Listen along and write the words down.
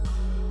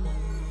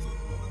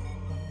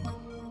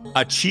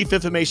A chief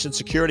information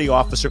security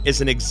officer is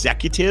an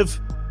executive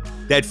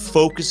that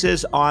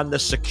focuses on the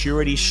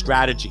security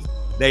strategy.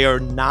 They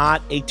are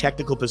not a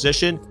technical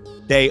position.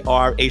 They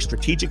are a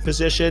strategic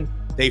position.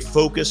 They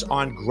focus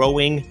on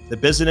growing the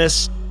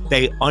business.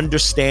 They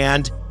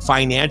understand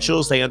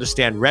financials. They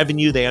understand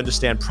revenue. They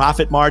understand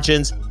profit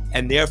margins.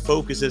 And their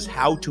focus is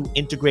how to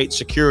integrate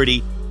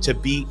security to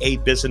be a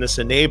business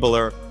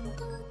enabler.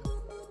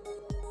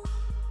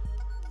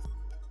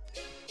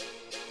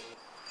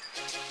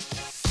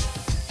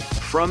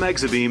 From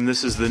Exabeam,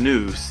 this is the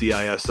new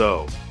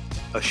CISO,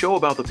 a show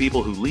about the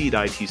people who lead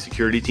IT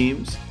security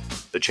teams,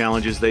 the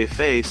challenges they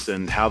face,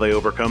 and how they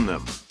overcome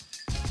them.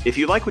 If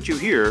you like what you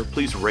hear,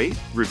 please rate,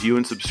 review,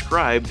 and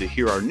subscribe to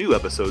hear our new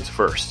episodes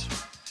first.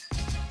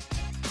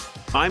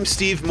 I'm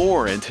Steve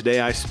Moore, and today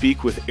I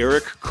speak with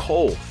Eric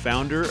Cole,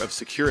 founder of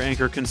Secure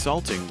Anchor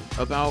Consulting,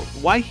 about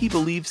why he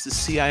believes the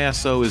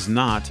CISO is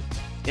not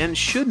and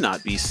should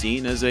not be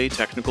seen as a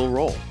technical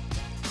role.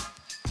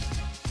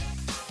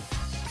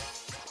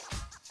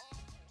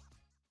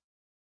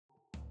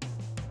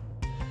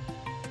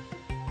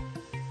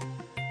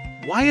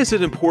 Why is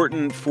it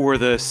important for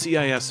the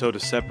CISO to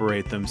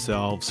separate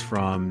themselves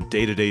from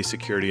day-to-day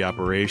security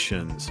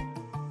operations?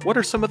 What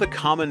are some of the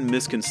common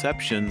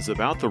misconceptions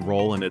about the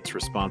role and its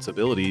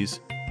responsibilities?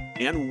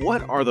 And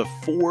what are the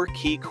 4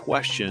 key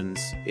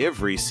questions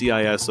every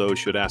CISO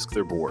should ask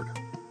their board?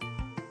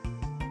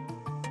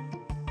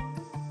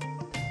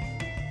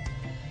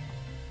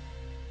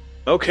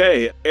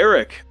 Okay,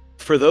 Eric,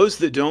 for those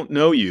that don't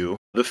know you,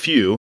 the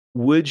few,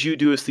 would you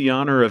do us the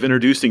honor of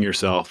introducing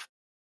yourself?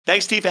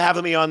 Thanks, Steve, for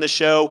having me on the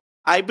show.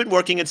 I've been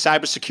working in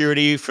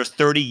cybersecurity for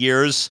 30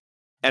 years,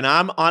 and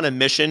I'm on a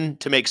mission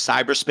to make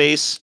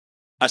cyberspace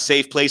a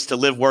safe place to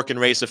live, work, and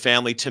raise a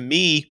family. To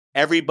me,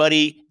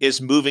 everybody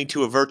is moving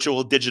to a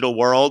virtual digital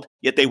world,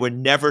 yet they were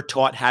never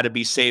taught how to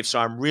be safe. So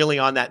I'm really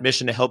on that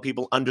mission to help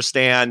people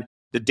understand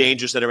the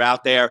dangers that are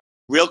out there.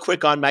 Real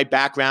quick on my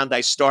background,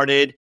 I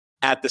started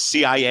at the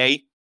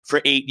CIA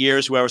for 8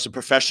 years, where I was a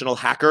professional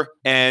hacker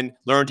and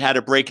learned how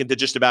to break into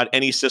just about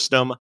any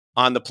system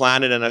on the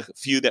planet and a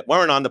few that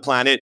weren't on the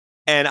planet.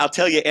 And I'll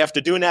tell you,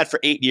 after doing that for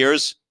 8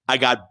 years, I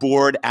got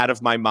bored out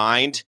of my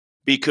mind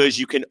because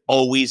you can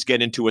always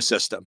get into a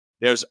system.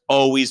 There's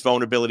always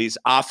vulnerabilities.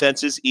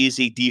 Offense is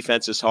easy,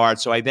 defense is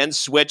hard. So I then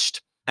switched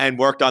and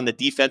worked on the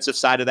defensive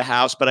side of the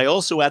house. But I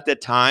also at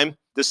that time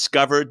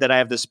discovered that I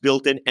have this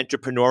built-in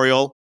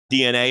entrepreneurial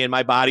DNA in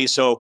my body.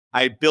 So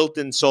I built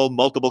and sold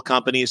multiple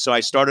companies. So I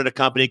started a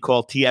company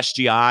called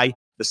TSGI,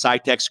 the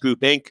Cytex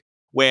Group Inc.,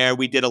 where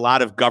we did a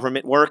lot of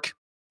government work.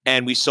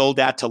 And we sold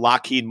that to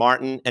Lockheed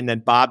Martin. And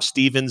then Bob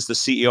Stevens, the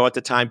CEO at the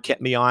time, kept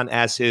me on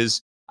as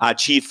his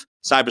chief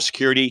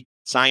cybersecurity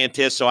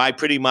scientist. So I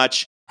pretty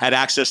much had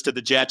access to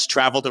the jets,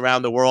 traveled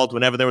around the world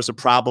whenever there was a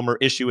problem or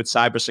issue with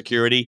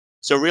cybersecurity.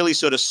 So really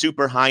sort of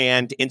super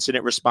high-end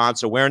incident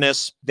response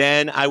awareness.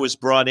 Then I was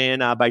brought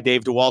in by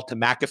Dave DeWalt to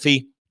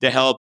McAfee to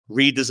help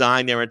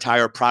redesign their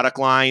entire product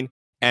line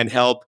and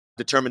help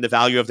determine the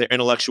value of their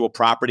intellectual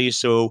property.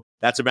 So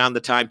that's around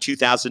the time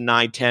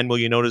 2009-10, where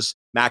you notice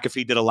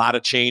McAfee did a lot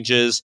of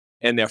changes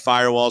in their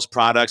firewalls,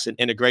 products, and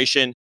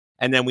integration.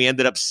 And then we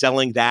ended up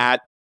selling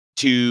that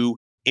to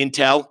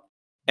Intel.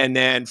 And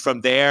then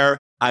from there,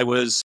 I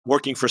was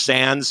working for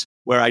SANS,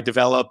 where I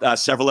developed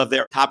several of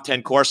their top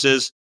 10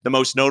 courses. The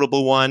most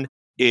notable one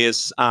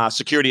is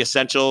Security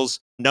Essentials,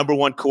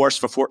 #1 course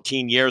for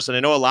 14 years. And I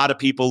know a lot of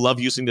people love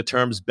using the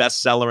terms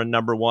bestseller and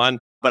 #1,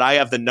 but I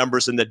have the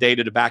numbers and the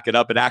data to back it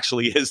up. It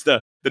actually is the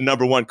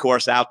 #1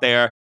 course out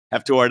there.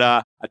 I've toured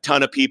a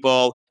ton of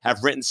people,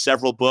 have written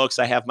several books.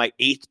 I have my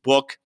 8th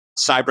book,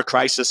 Cyber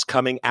Crisis,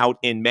 coming out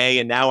in May.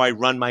 And now I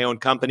run my own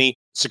company,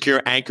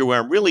 Secure Anchor,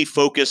 where I'm really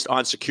focused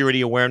on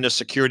security awareness,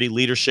 security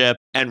leadership,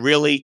 and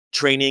really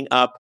training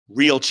up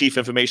real chief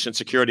information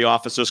security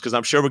officers, because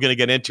I'm sure we're going to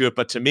get into it.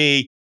 But to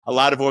me, a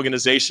lot of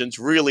organizations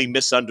really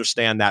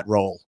misunderstand that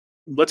role.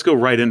 Let's go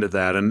right into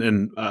that.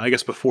 And I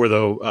guess before,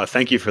 though,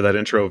 thank you for that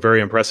intro.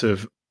 Very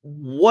impressive.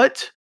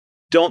 What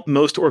don't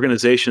most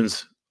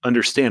organizations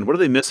understand? What do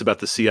they miss about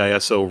the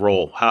CISO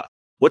role?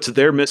 What's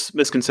their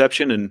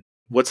misconception, and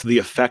what's the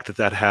effect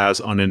that has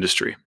on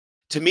industry?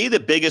 To me, the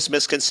biggest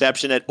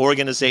misconception that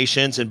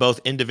organizations and both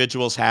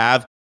individuals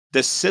have, the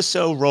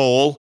CISO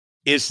role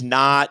is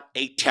not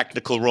a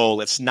technical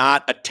role. It's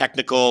not a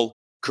technical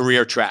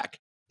career track.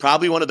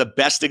 Probably one of the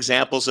best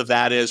examples of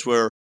that is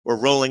we're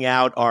rolling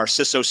out our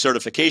CISO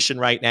certification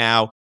right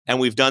now, and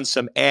we've done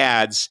some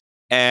ads,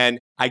 and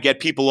I get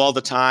people all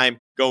the time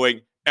going,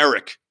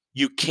 Eric,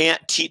 you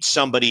can't teach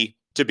somebody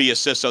to be a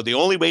CISO. The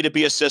only way to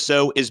be a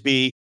CISO is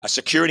be a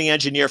security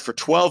engineer for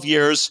 12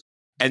 years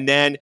and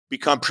then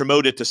become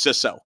promoted to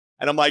CISO.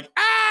 And I'm like,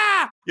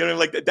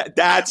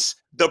 that's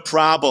the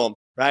problem,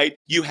 right?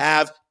 You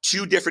have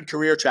 2 different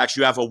career tracks.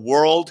 You have a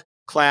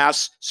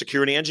world-class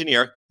security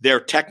engineer. They're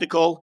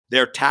technical,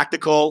 they're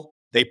tactical,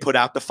 they put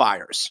out the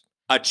fires.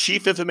 A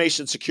chief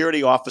information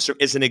security officer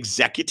is an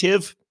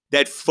executive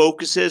that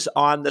focuses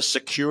on the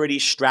security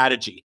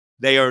strategy.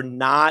 They are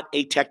not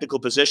a technical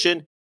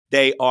position.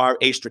 They are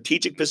a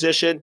strategic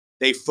position.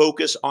 They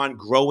focus on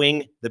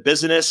growing the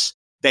business.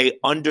 They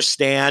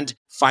understand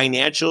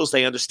financials.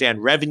 They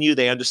understand revenue.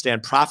 They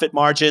understand profit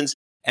margins.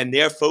 And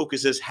their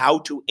focus is how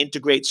to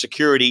integrate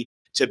security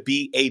to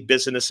be a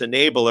business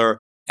enabler.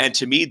 And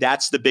to me,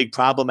 that's the big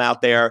problem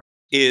out there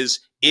is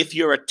if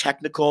you're a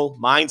technical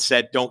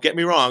mindset, don't get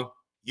me wrong,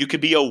 you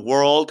could be a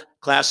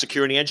world-class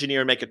security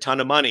engineer and make a ton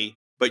of money,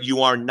 but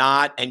you are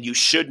not and you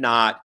should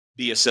not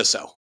be a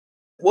CISO.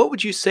 What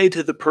would you say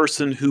to the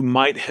person who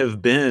might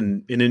have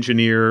been an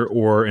engineer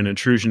or an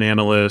intrusion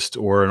analyst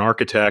or an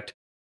architect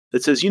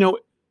that says,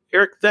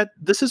 Eric,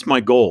 this is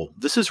my goal.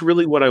 This is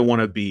really what I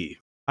want to be.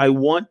 I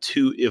want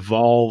to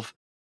evolve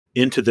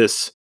into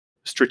this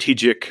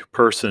strategic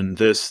person,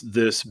 this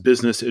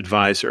business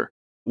advisor.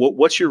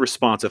 What's your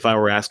response if I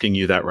were asking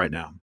you that right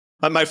now?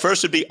 My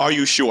first would be, are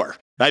you sure?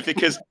 Right?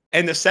 Because,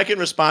 and the second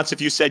response,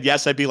 if you said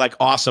yes, I'd be like,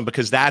 awesome,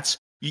 because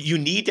you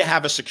need to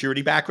have a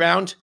security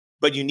background,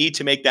 but you need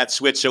to make that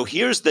switch. So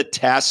here's the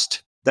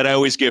test that I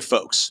always give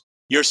folks.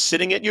 You're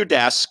sitting at your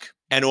desk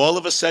and all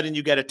of a sudden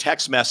you get a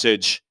text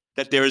message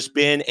that there has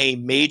been a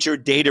major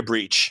data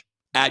breach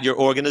at your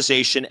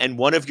organization and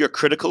one of your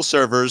critical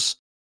servers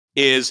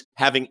is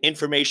having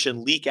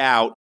information leak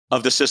out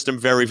of the system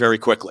very, very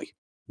quickly.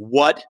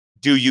 What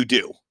do you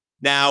do?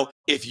 Now,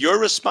 if your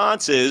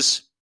response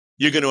is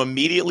you're going to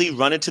immediately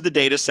run into the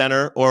data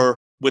center or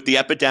with the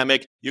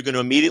epidemic, you're going to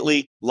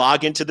immediately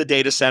log into the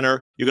data center.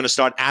 You're going to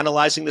start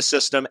analyzing the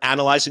system,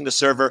 analyzing the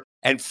server,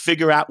 and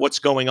figure out what's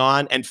going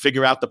on and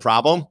figure out the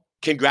problem.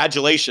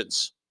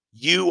 Congratulations.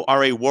 You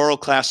are a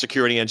world-class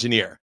security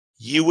engineer.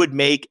 You would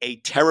make a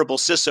terrible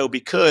CISO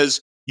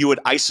because you would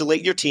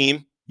isolate your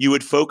team, you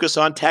would focus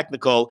on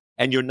technical,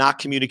 and you're not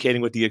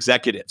communicating with the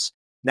executives.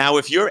 Now,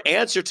 if your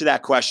answer to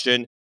that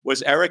question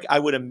was, Eric, I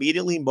would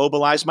immediately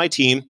mobilize my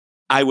team.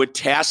 I would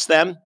task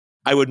them.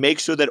 I would make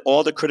sure that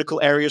all the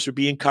critical areas were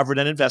being covered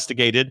and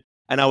investigated,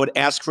 and I would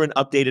ask for an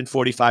update in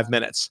 45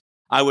 minutes.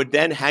 I would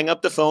then hang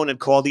up the phone and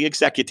call the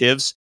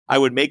executives. I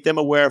would make them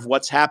aware of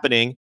what's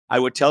happening. I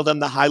would tell them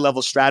the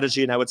high-level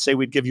strategy, and I would say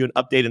we'd give you an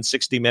update in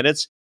 60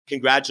 minutes.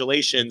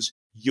 Congratulations,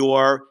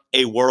 you're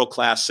a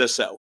world-class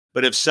CISO.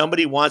 But if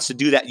somebody wants to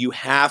do that, you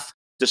have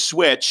to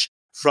switch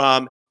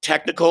from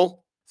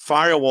technical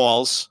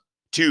firewalls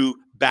to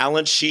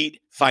balance sheet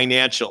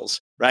financials,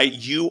 right?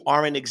 You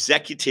are an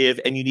executive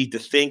and you need to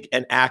think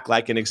and act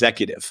like an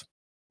executive.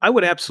 I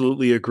would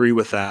absolutely agree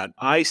with that.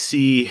 I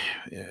see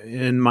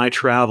in my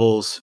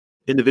travels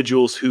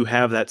individuals who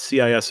have that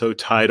CISO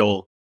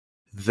title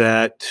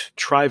that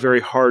try very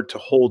hard to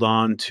hold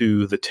on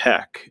to the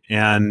tech.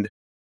 And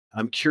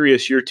I'm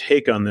curious your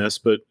take on this,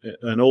 but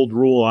an old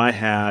rule I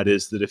had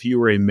is that if you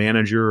were a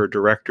manager or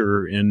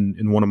director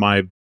in one of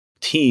my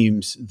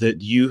teams,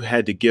 that you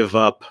had to give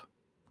up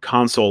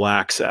console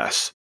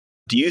access.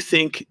 Do you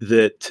think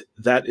that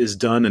is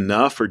done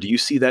enough, or do you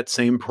see that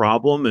same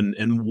problem?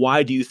 And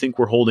why do you think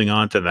we're holding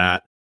on to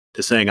that,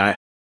 to saying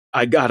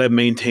I got to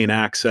maintain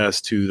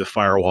access to the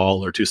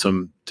firewall or to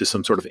some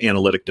sort of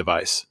analytic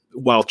device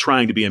while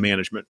trying to be a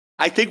management?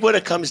 I think what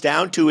it comes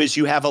down to is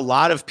you have a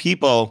lot of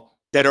people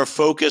that are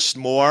focused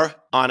more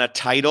on a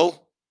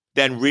title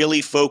than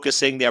really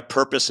focusing their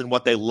purpose and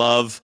what they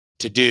love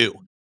to do.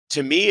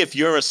 To me, if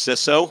you're a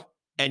CISO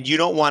and you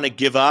don't want to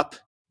give up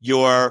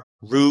your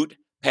root,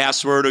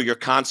 password, or your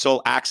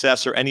console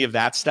access or any of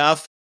that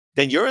stuff,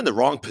 then you're in the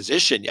wrong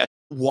position.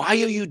 Why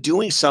are you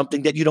doing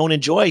something that you don't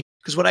enjoy?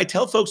 Because what I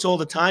tell folks all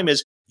the time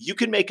is you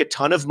can make a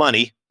ton of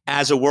money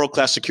as a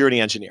world-class security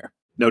engineer.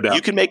 No doubt.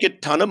 You can make a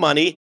ton of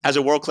money as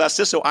a world-class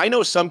CISO. I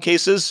know some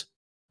cases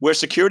where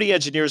security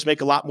engineers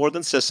make a lot more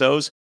than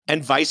CISOs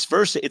and vice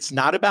versa. It's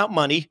not about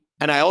money.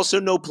 And I also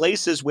know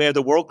places where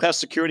the world-class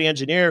security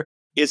engineer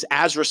is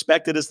as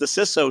respected as the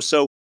CISO.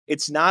 So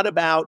it's not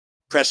about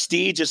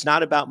prestige. It's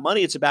not about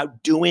money. It's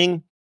about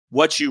doing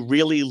what you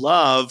really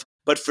love.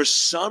 But for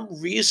some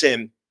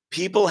reason,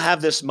 people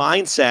have this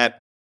mindset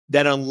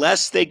that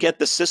unless they get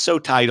the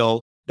CISO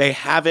title, they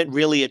haven't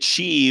really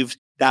achieved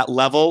that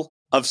level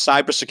of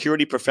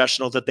cybersecurity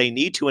professional that they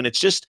need to. And it's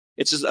just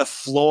a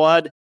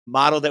flawed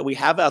model that we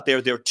have out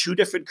there. There are two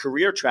different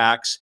career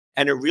tracks,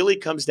 and it really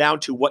comes down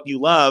to what you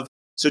love.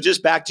 So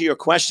just back to your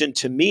question,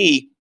 to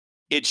me,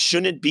 it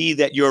shouldn't be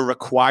that you're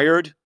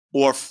required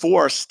or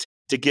forced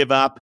to give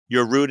up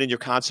your root and your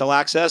console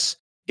access.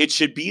 It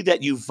should be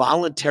that you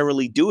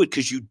voluntarily do it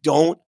because you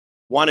don't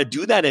want to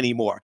do that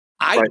anymore.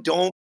 I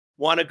don't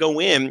want to go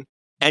in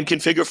and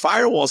configure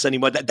firewalls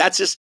anymore. That's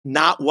just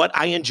not what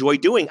I enjoy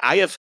doing. I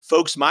have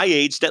folks my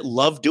age that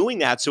love doing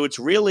that. So it's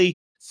really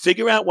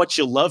figure out what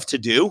you love to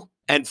do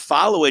and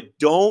follow it.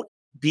 Don't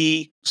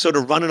be sort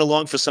of running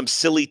along for some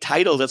silly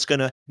title that's going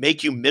to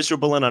make you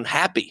miserable and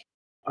unhappy.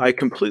 I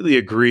completely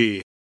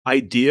agree.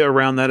 Idea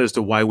around that as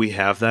to why we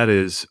have that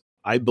is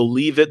I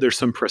believe it. There's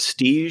some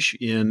prestige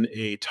in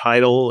a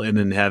title and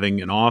in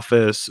having an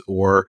office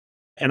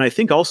and I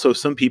think also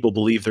some people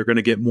believe they're going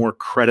to get more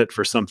credit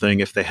for something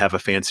if they have a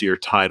fancier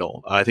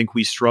title. I think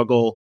we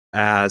struggle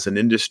as an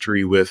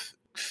industry with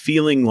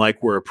feeling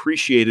like we're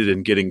appreciated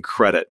and getting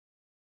credit.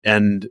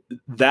 And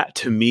that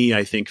to me,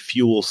 I think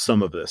fuels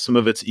some of this. Some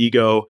of it's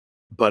ego.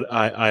 But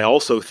I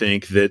also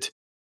think that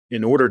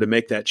in order to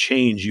make that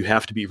change, you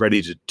have to be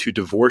ready to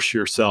divorce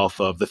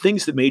yourself of the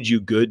things that made you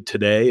good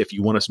today. If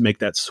you want to make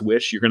that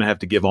switch, you're going to have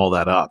to give all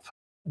that up.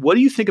 What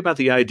do you think about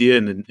the idea,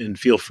 and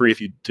feel free if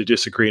you to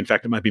disagree. In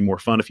fact, it might be more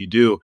fun if you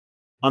do,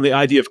 on the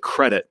idea of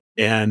credit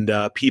and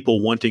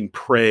people wanting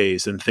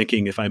praise and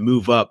thinking if I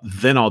move up,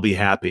 then I'll be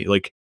happy.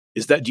 Like,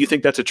 do you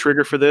think that's a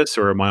trigger for this,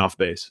 or am I off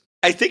base?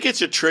 I think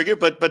it's a trigger,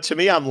 but to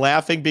me, I'm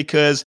laughing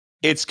because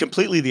it's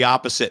completely the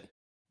opposite.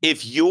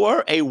 If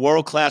you're a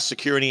world-class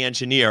security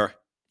engineer,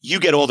 you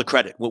get all the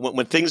credit.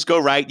 When things go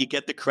right, you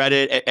get the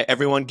credit.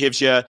 Everyone gives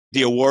you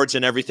the awards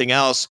and everything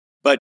else.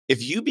 But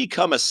if you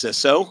become a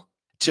CISO,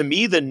 to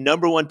me, the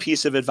number one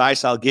piece of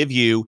advice I'll give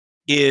you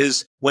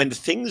is when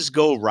things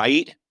go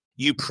right,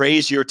 you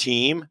praise your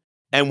team.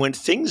 And when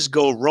things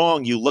go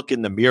wrong, you look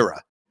in the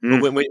mirror.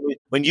 Mm.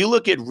 When you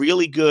look at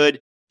really good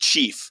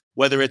chief,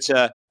 whether it's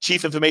a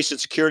chief information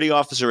security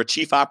officer, a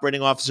chief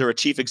operating officer, a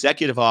chief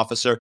executive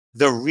officer,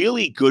 the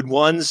really good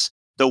ones,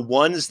 the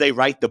ones they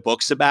write the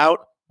books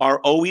about, are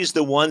always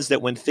the ones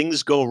that when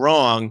things go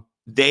wrong,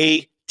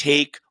 they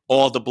take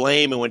all the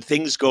blame. And when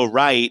things go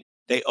right,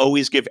 they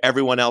always give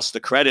everyone else the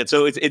credit.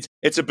 So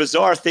it's a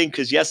bizarre thing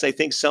because, yes, I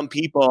think some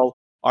people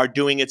are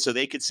doing it so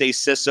they could say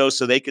CISO,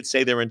 so they could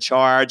say they're in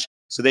charge,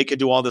 so they could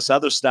do all this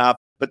other stuff.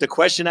 But the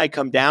question I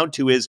come down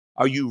to is,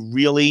 are you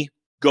really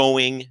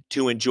going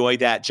to enjoy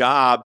that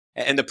job?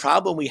 And the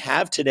problem we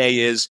have today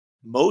is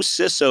most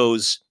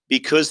CISOs,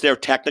 because they're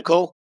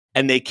technical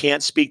and they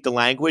can't speak the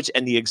language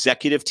and the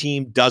executive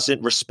team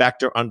doesn't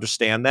respect or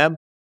understand them,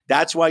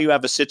 that's why you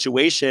have a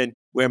situation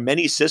where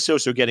many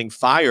CISOs are getting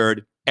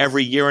fired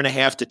every year and a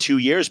half to 2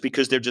 years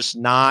because they're just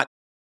not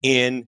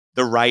in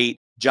the right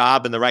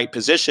job in the right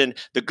position.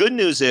 The good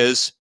news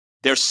is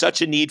there's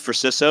such a need for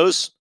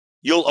CISOs.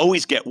 You'll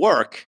always get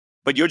work,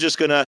 but you're just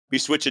going to be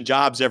switching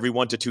jobs every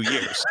 1 to 2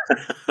 years.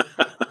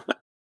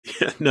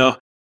 Yeah, no,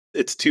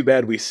 it's too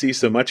bad we see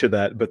so much of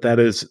that, but that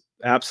is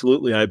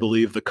absolutely, I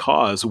believe, the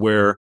cause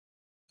where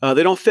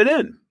they don't fit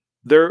in.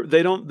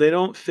 They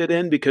don't fit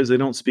in because they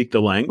don't speak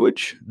the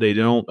language. They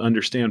don't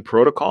understand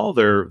protocol.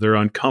 They're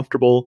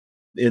uncomfortable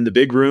in the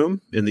big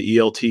room, in the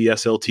ELT,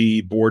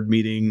 SLT board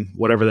meeting,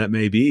 whatever that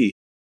may be.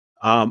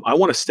 I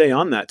want to stay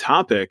on that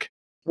topic.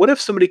 What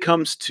if somebody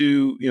comes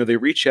to, they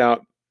reach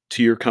out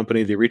to your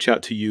company, they reach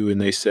out to you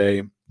and they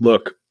say,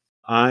 look,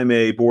 I'm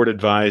a board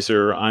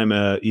advisor, I'm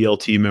a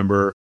ELT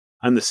member,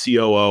 I'm the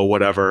COO,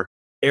 whatever.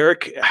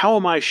 Eric, how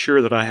am I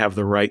sure that I have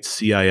the right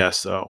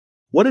CISO?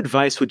 What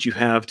advice would you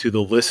have to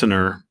the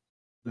listener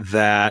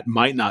that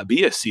might not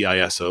be a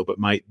CISO, but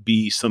might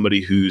be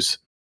somebody who's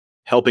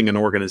helping an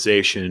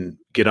organization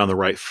get on the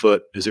right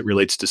foot as it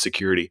relates to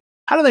security?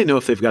 How do they know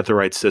if they've got the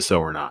right CISO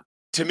or not?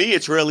 To me,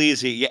 it's real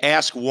easy. You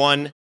ask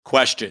one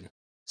question.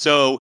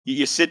 So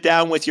you sit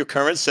down with your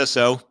current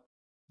CISO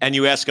and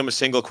you ask them a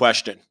single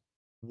question.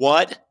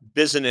 What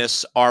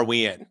business are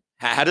we in?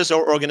 How does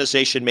our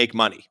organization make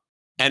money?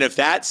 And if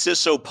that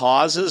CISO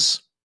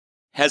pauses,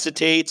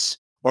 hesitates,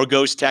 or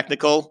goes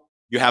technical,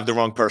 you have the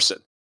wrong person.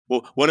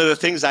 Well, one of the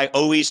things I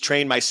always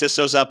train my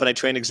CISOs up and I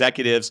train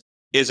executives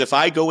is if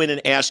I go in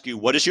and ask you,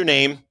 what is your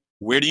name?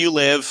 Where do you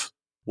live?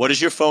 What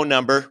is your phone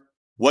number?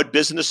 What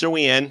business are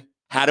we in?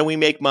 How do we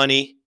make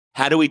money?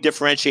 How do we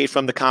differentiate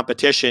from the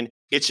competition?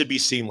 It should be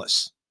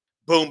seamless.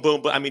 Boom,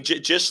 boom, boom. I mean,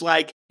 just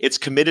like it's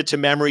committed to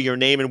memory, your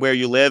name and where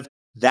you live,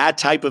 that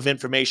type of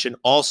information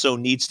also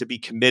needs to be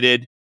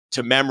committed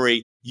to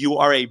memory. You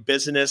are a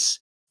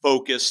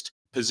business-focused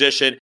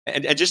position.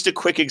 And just a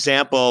quick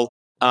example,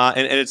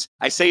 and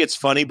I say it's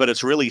funny, but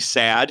it's really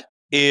sad,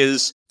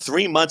 is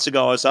 3 months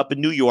ago, I was up in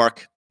New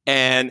York,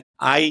 and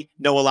I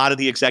know a lot of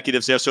the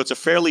executives there. So it's a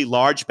fairly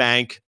large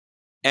bank.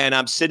 And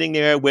I'm sitting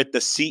there with the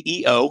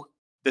CEO,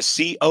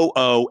 the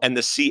COO, and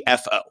the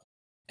CFO.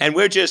 And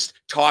we're just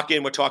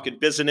talking, we're talking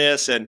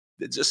business and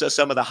just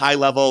some of the high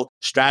level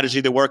strategy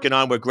they're working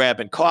on. We're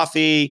grabbing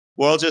coffee.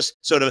 We're all just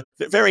sort of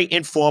very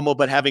informal,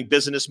 but having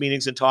business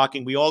meetings and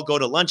talking. We all go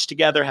to lunch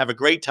together, have a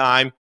great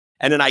time.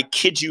 And then I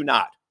kid you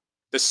not,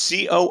 the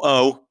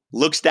COO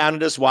looks down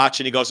at his watch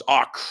and he goes,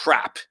 oh,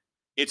 crap,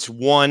 it's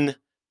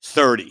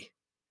 1:30.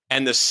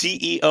 And the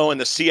CEO and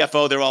the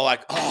CFO, they're all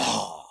like,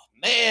 oh,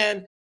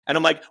 man. And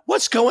I'm like,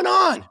 what's going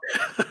on?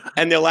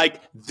 And they're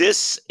like,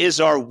 this is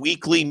our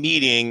weekly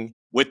meeting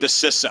with the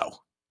CISO.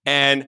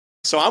 And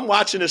so I'm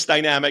watching this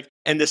dynamic,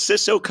 and the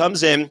CISO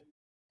comes in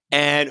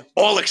and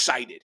all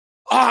excited.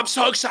 Oh, I'm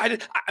so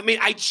excited. I mean,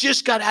 I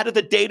just got out of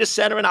the data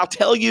center, and I'll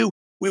tell you,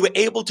 we were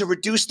able to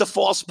reduce the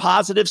false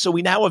positives, so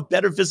we now have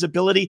better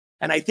visibility.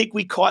 And I think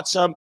we caught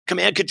some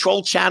command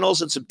control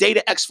channels and some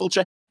data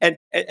exfiltration. And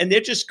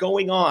they're just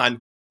going on.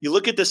 You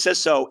look at the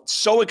CISO,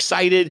 so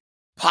excited,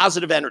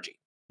 positive energy.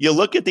 You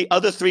look at the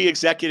other three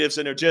executives,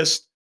 and they're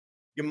just,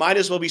 you might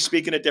as well be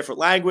speaking a different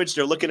language.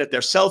 They're looking at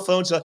their cell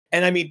phones.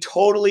 And I mean,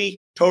 totally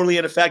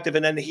ineffective.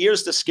 And then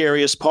here's the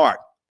scariest part.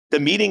 The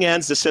meeting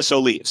ends, the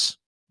CISO leaves.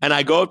 And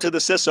I go up to the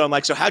CISO. I'm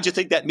like, so how'd you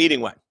think that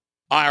meeting went?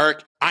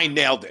 Eric, I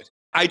nailed it.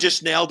 I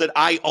just nailed it.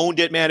 I owned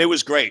it, man. It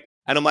was great.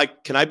 And I'm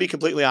like, can I be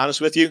completely honest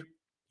with you?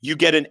 you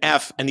get an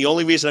F. And the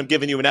only reason I'm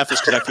giving you an F is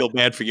because I feel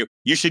bad for you.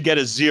 You should get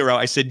a 0.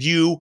 I said,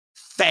 you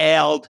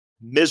failed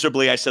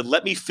miserably. I said,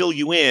 let me fill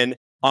you in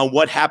on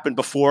what happened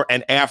before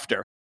and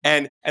after.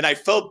 And I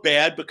felt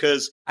bad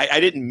because I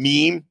didn't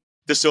mean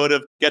to sort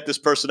of get this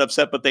person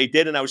upset, but they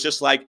did. And I was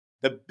just like,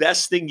 the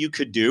best thing you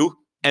could do,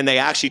 and they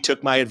actually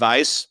took my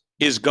advice,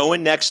 is go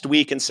in next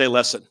week and say,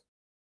 listen,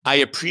 I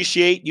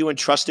appreciate you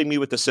entrusting me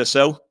with the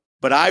CISO,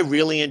 but I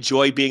really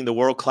enjoy being the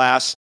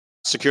world-class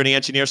security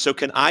engineer. So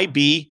can I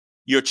be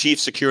your chief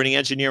security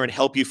engineer and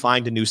help you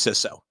find a new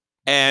CISO?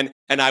 And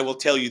I will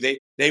tell you,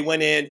 they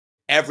went in,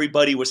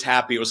 everybody was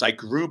happy. It was like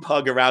group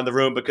hug around the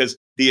room because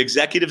the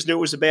executives knew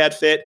it was a bad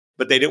fit,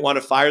 but they didn't want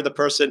to fire the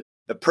person.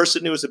 The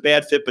person knew it was a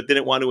bad fit, but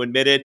didn't want to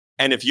admit it.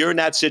 And if you're in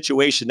that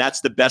situation,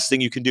 that's the best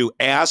thing you can do.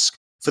 Ask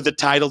for the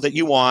title that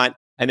you want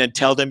and then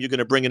tell them you're going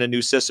to bring in a new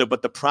CISO.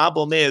 But the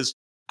problem is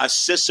a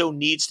CISO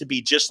needs to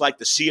be just like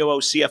the COO,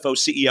 CFO,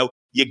 CEO.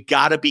 You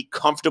got to be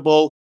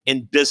comfortable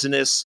in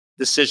business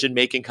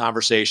decision-making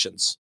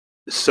conversations.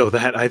 So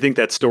I think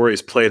that story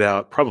is played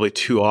out probably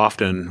too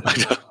often.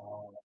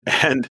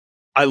 And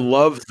I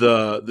love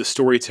the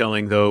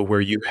storytelling, though,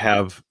 where you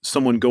have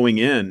someone going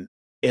in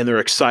and they're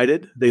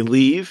excited, they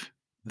leave,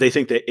 they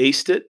think they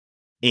aced it.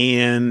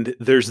 And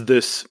there's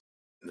this,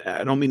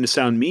 I don't mean to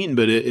sound mean,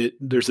 but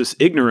there's this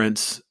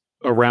ignorance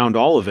around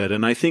all of it.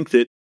 And I think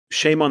that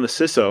shame on the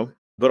CISO,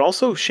 but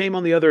also shame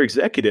on the other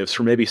executives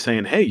for maybe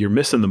saying, hey, you're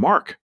missing the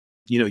mark.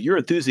 You're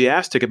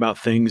enthusiastic about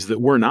things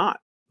that we're not.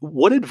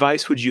 What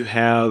advice would you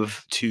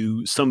have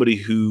to somebody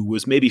who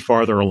was maybe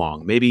farther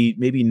along,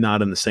 maybe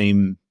not in the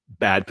same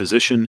bad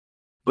position,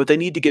 but they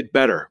need to get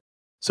better?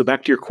 So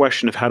back to your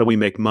question of how do we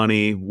make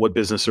money? What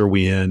business are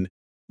we in?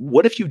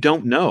 What if you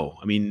don't know?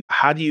 I mean,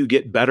 how do you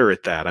get better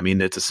at that? I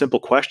mean, it's a simple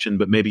question,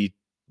 but maybe,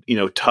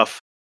 tough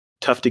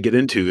to get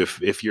into.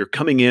 If you're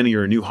coming in and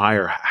you're a new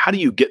hire, how do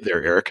you get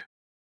there, Eric?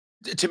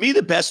 To me,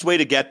 the best way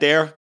to get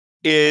there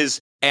is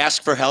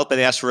ask for help and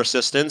ask for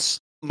assistance.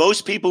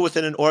 Most people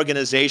within an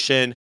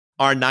organization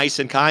are nice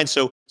and kind.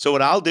 So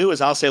what I'll do is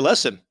I'll say,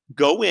 listen,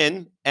 go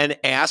in and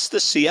ask the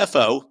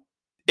CFO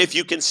if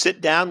you can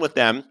sit down with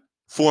them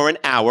for an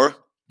hour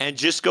and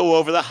just go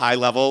over the high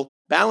level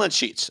balance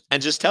sheets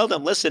and just tell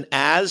them, listen,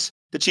 as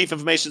the chief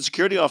information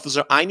security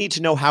officer, I need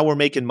to know how we're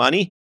making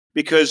money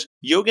because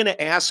you're going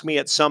to ask me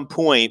at some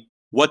point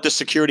what the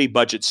security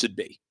budget should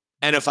be.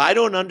 And if I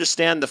don't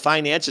understand the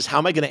finances, how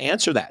am I going to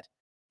answer that?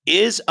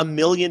 Is $1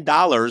 million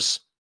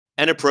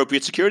an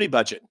appropriate security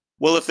budget?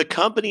 Well, if the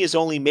company is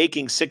only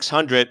making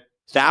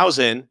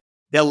 $600,000,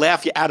 they'll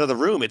laugh you out of the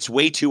room. It's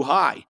way too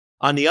high.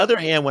 On the other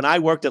hand, when I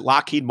worked at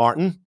Lockheed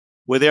Martin,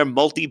 where they're a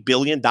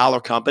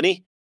multi-billion-dollar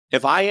company,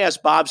 if I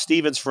asked Bob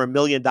Stevens for $1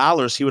 million,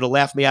 he would have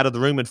laughed me out of the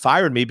room and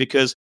fired me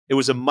because it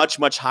was a much,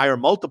 much higher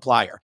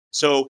multiplier.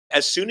 So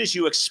as soon as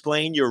you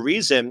explain your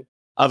reason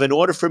of in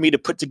order for me to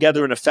put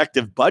together an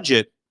effective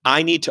budget,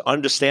 I need to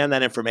understand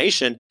that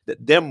information, that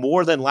they're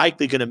more than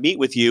likely going to meet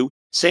with you.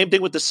 Same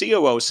thing with the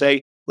COO.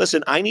 Say,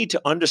 listen, I need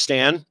to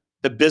understand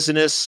the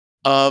business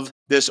of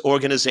this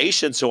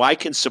organization so I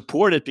can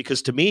support it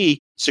because to me,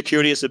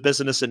 security is a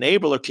business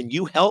enabler. Can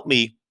you help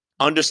me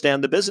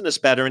understand the business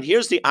better? And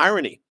here's the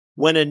irony.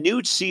 When a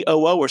new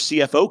COO or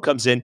CFO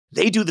comes in,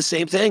 they do the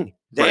same thing.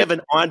 They have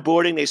an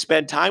onboarding, they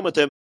spend time with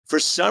them. For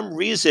some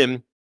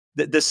reason,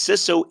 the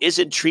CISO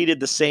isn't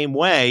treated the same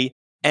way.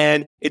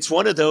 And it's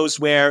one of those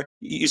where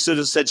you sort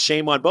of said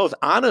shame on both.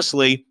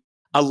 Honestly,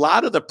 a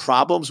lot of the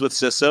problems with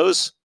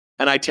CISOs,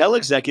 and I tell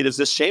executives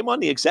this, shame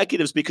on the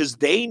executives because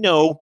they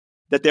know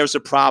that there's a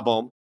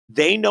problem.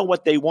 They know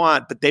what they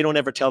want, but they don't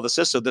ever tell the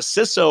CISO. The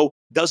CISO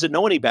doesn't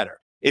know any better.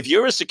 If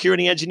you're a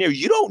security engineer,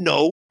 you don't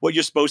know what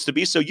you're supposed to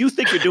be. So you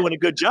think you're doing a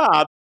good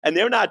job and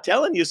they're not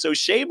telling you. So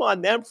shame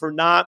on them for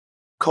not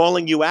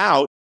calling you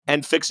out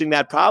and fixing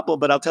that problem.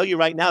 But I'll tell you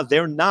right now,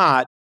 they're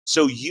not.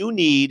 So you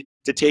need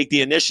to take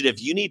the initiative.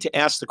 You need to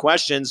ask the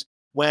questions.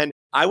 When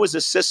I was a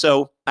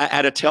CISO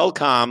at a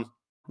telecom,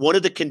 one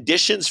of the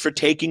conditions for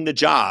taking the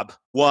job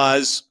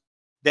was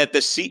that the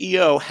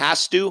CEO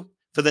has to,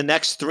 for the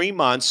next 3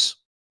 months,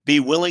 be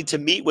willing to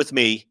meet with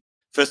me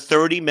for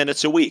 30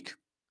 minutes a week.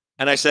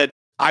 And I said,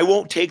 I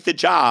won't take the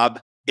job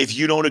if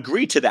you don't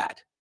agree to that.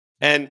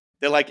 And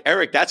they're like,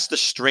 Eric, that's the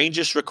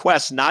strangest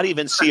request. Not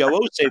even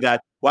COOs say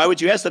that. Why would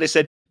you ask that? I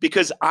said,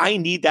 because I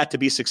need that to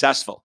be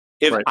successful.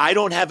 If I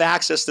don't have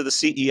access to the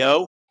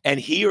CEO and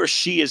he or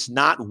she is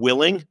not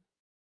willing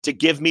to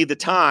give me the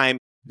time,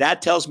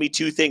 that tells me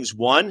two things.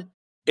 One,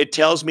 it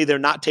tells me they're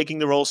not taking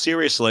the role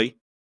seriously.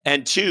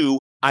 And two,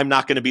 I'm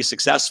not going to be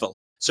successful.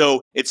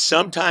 So it's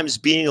sometimes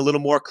being a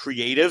little more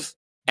creative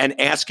and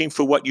asking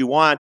for what you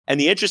want. And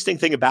the interesting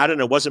thing about it,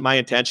 and it wasn't my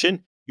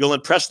intention, you'll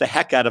impress the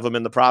heck out of them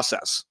in the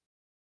process.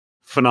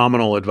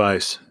 Phenomenal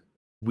advice.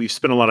 We've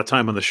spent a lot of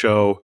time on the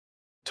show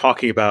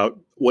talking about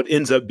what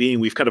ends up being,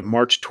 we've kind of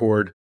marched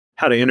toward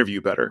how to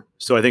interview better.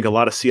 So I think a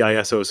lot of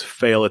CISOs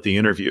fail at the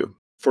interview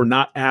for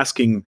not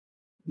asking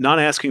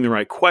the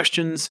right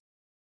questions,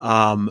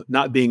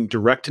 not being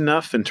direct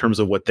enough in terms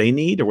of what they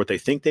need or what they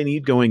think they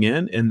need going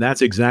in. And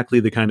that's exactly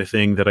the kind of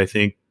thing that I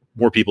think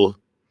more people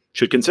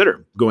should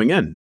consider going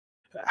in.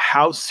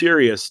 How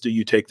serious do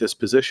you take this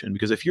position?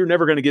 Because if you're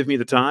never going to give me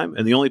the time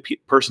and the only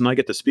person I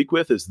get to speak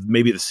with is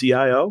maybe the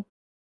CIO,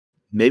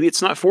 maybe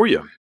it's not for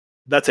you.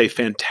 That's a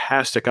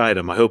fantastic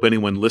item. I hope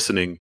anyone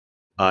listening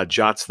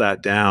jots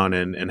that down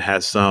and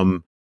has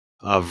some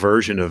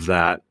version of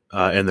that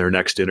in their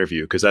next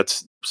interview, because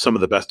that's some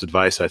of the best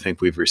advice I think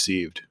we've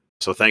received.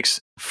 So thanks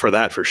for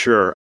that for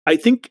sure. I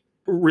think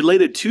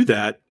related to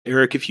that,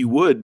 Eric, if you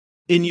would,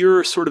 in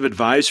your sort of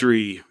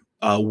advisory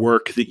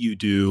work that you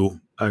do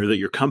or that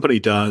your company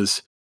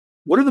does,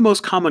 what are the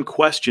most common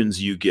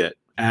questions you get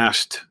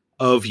asked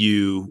of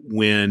you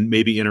when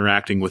maybe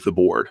interacting with the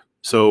board?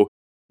 So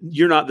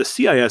you're not the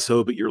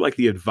CISO, but you're like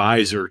the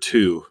advisor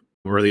to,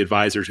 or the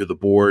advisor to the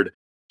board,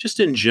 just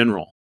in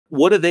general.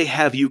 What do they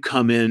have you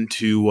come in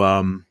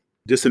to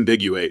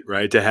disambiguate,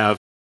 right? To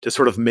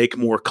sort of make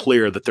more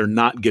clear that they're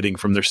not getting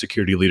from their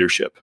security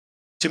leadership?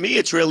 To me,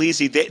 it's real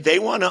easy. They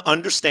want to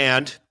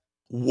understand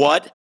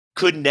what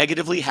could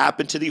negatively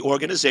happen to the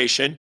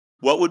organization,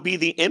 what would be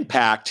the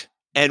impact,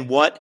 and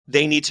what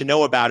they need to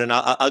know about. And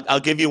I'll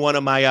give you one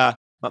of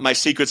my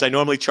secrets. I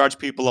normally charge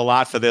people a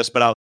lot for this,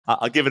 but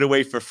I'll give it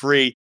away for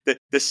free.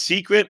 The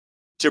secret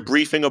to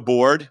briefing a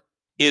board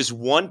is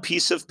one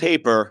piece of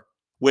paper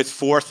with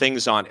 4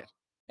 things on it.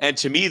 And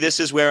to me,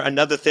 this is where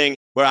another thing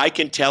where I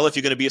can tell if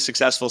you're going to be a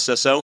successful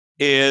CISO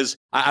is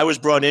I was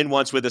brought in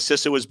once where the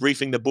CISO was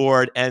briefing the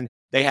board, and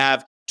they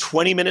have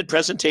 20-minute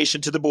presentation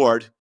to the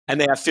board,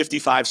 and they have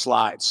 55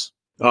 slides.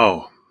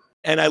 Oh.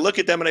 And I look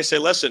at them and I say,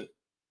 listen,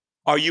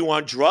 are you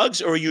on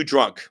drugs or are you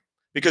drunk?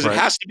 Because It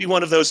has to be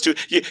one of those two.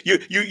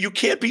 You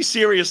can't be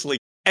seriously.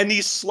 And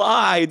these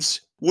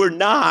slides were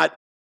not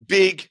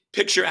big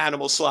picture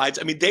animal slides.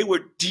 I mean, they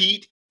were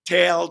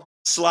detailed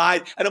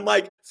slides. And I'm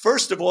like,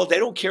 first of all, they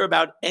don't care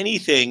about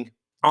anything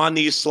on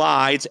these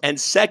slides. And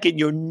second,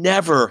 you're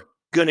never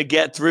going to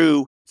get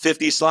through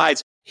 50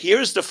 slides.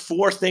 Here's the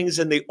 4 things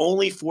and the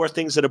only 4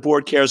 things that a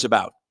board cares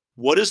about.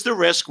 What is the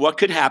risk? What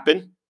could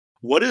happen?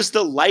 What is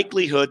the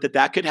likelihood that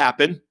that could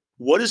happen?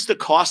 What is the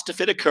cost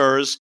if it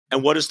occurs?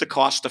 And what is the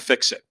cost to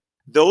fix it?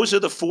 Those are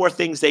the 4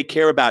 things they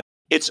care about.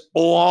 It's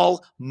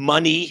all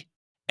money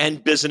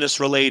and business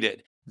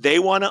related. They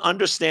want to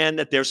understand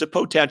that there's a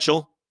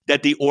potential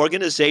that the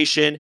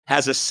organization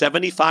has a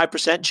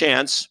 75%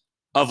 chance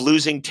of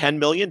losing $10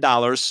 million,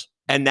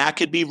 and that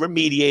could be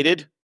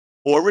remediated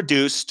or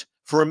reduced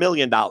for $1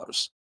 million.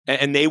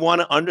 And they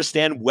want to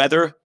understand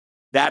whether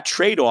that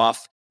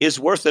trade-off is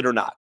worth it or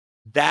not.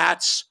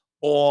 That's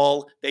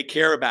all they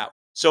care about.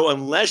 So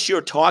unless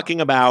you're talking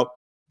about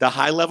the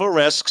high-level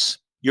risks,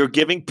 you're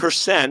giving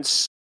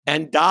percents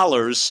and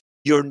dollars,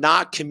 you're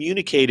not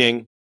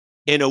communicating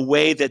in a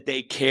way that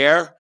they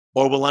care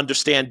or will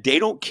understand. They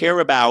don't care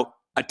about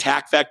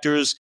attack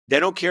vectors. They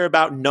don't care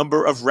about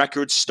number of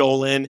records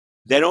stolen.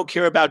 They don't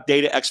care about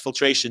data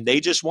exfiltration. They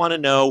just want to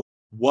know,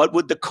 what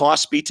would the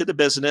cost be to the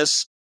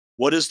business?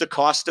 What is the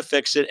cost to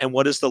fix it? And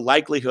what is the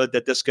likelihood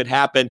that this could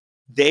happen?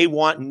 They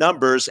want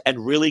numbers,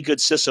 and really good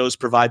CISOs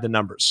provide the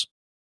numbers.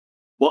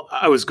 Well,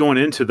 I was going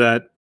into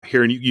that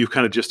here, and you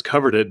kind of just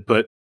covered it,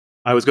 but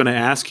I was going to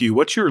ask you,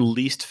 what's your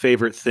least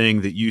favorite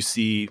thing that you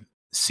see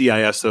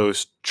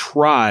CISOs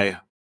try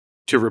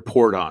to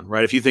report on,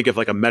 right? If you think of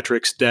like a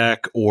metrics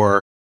deck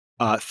or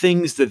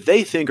things that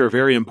they think are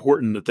very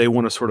important that they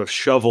want to sort of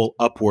shovel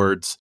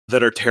upwards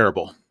that are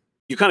terrible.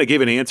 You kind of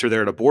gave an answer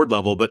there at a board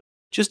level, but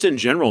just in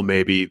general,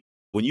 maybe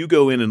when you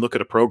go in and look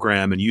at a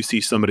program and you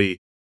see somebody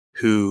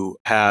who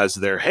has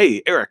their,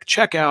 hey, Eric,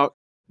 check out,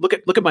 look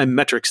at my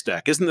metrics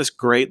deck. Isn't this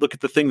great? Look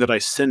at the thing that I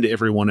send to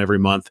everyone every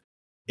month.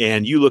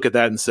 And you look at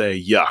that and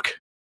say, yuck.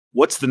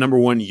 What's the number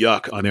one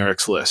yuck on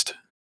Eric's list?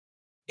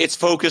 It's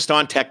focused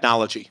on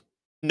technology.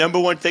 Number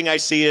one thing I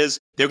see is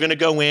they're going to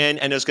go in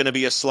and there's going to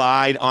be a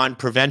slide on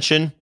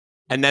prevention.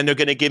 And then they're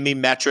going to give me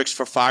metrics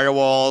for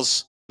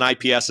firewalls,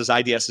 IPSs,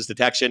 IDSs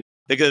detection.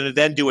 They're going to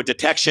then do a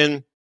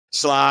detection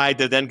slide.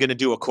 They're then going to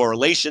do a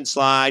correlation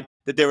slide.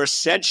 That they're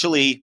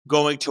essentially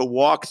going to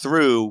walk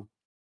through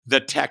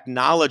the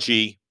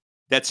technology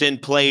that's in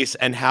place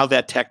and how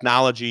that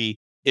technology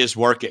is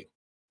working.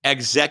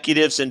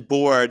 Executives and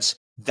boards,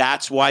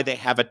 that's why they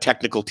have a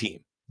technical team.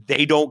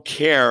 They don't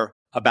care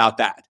about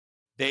that.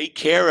 They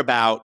care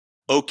about,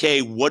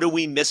 okay, what are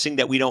we missing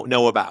that we don't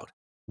know about?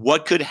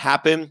 What could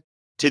happen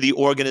to the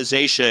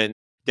organization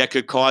that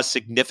could cause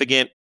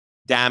significant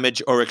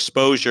damage or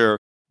exposure?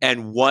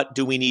 And what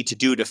do we need to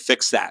do to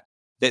fix that?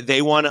 That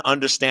they want to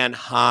understand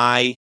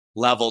high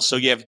level. So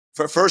you have,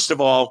 first of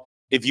all,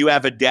 if you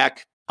have a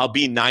deck, I'll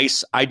be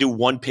nice. I do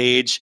 1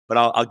 page, but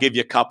I'll give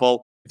you a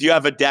couple. If you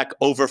have a deck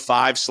over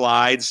 5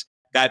 slides,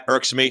 that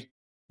irks me.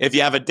 If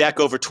you have a deck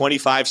over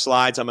 25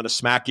 slides, I'm going to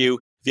smack you.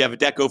 If you have a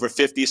deck over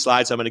 50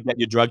 slides, I'm going to get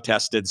you drug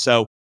tested.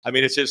 So, I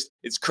mean,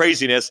 it's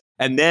craziness.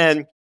 And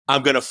then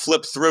I'm going to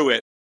flip through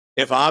it.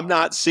 If I'm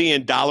not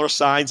seeing dollar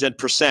signs and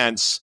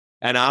percents,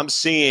 and I'm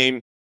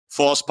seeing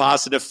false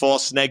positive,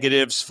 false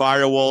negatives,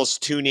 firewalls,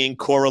 tuning,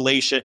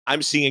 correlation,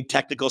 I'm seeing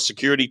technical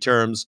security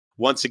terms,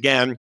 once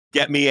again,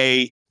 get me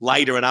a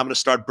lighter and I'm going to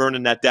start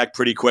burning that deck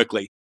pretty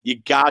quickly.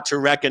 You got to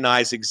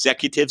recognize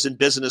executives and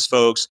business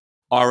folks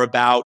are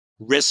about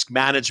risk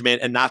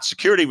management and not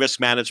security risk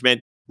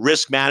management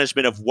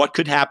of what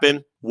could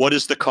happen, what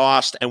is the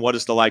cost, and what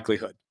is the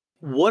likelihood.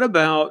 What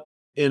about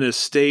in a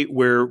state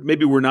where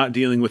maybe we're not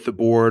dealing with the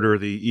board or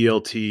the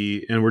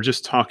ELT and we're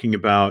just talking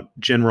about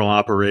general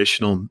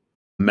operational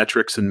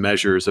metrics and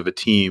measures of a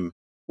team?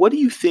 What do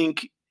you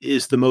think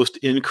is the most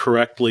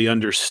incorrectly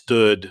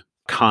understood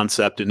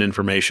concept in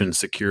information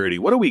security?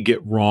 What do we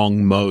get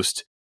wrong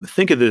most?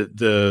 Think of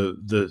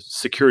the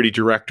security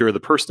director,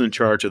 the person in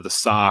charge of the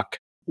SOC.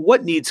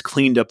 What needs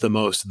cleaned up the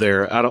most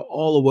there out of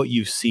all of what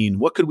you've seen?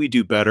 What could we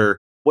do better?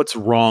 What's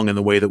wrong in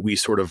the way that we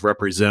sort of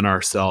represent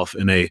ourselves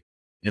in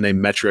a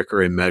metric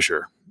or a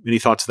measure? Any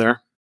thoughts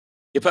there?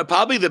 Yeah, but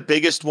probably the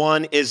biggest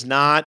one is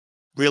not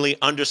really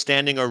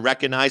understanding or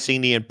recognizing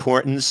the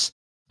importance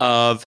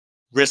of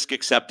risk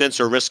acceptance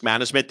or risk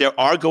management. There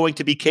are going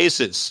to be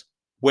cases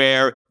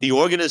where the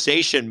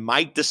organization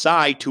might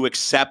decide to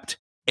accept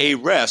a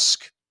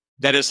risk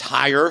that is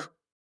higher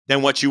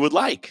than what you would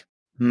like.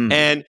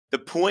 And the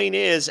point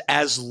is,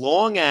 as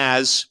long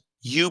as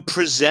you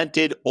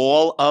presented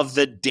all of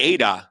the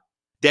data,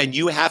 then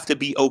you have to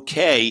be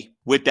okay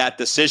with that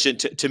decision.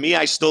 To me,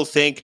 I still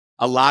think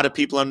a lot of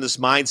people are in this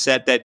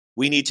mindset that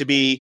we need to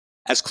be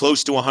as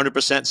close to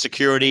 100%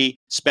 security,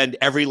 spend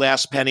every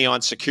last penny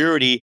on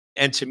security.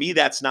 And to me,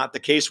 that's not the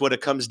case. What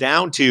it comes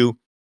down to,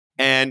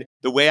 and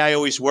the way I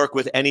always work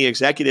with any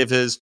executive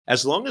is,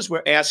 as long as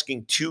we're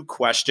asking two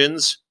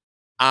questions,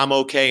 I'm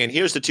okay. And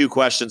here's the two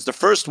questions. The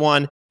first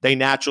one, they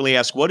naturally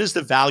ask, what is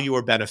the value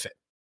or benefit?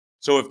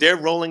 So if they're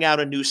rolling out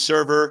a new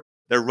server,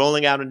 they're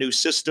rolling out a new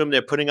system,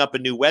 they're putting up a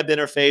new web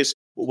interface,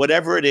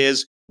 whatever it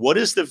is, what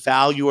is the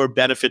value or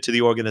benefit to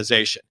the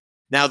organization?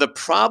 Now, the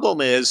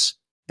problem is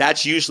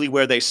that's usually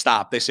where they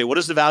stop. They say, what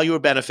is the value or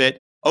benefit?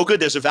 Oh,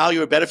 good, there's a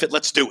value or benefit.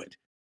 Let's do it.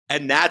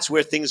 And that's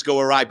where things go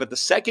awry. But the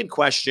second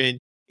question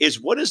is,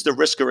 what is the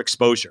risk or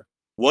exposure?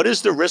 What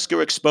is the risk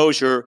or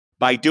exposure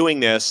by doing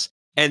this?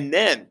 And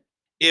then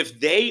if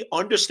they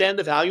understand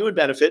the value and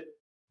benefit,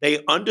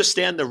 they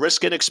understand the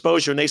risk and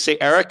exposure, and they say,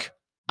 Eric,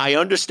 I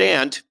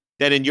understand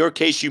that in your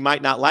case, you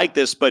might not like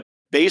this, but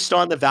based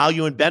on the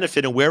value and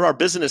benefit and where our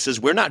business is,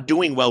 we're not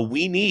doing well.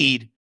 We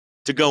need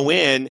to go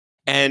in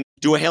and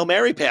do a Hail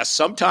Mary pass.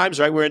 Sometimes,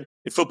 right, we're in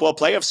football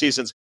playoff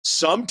seasons.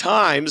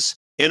 Sometimes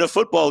in a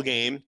football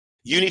game,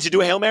 you need to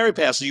do a Hail Mary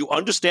pass. So you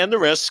understand the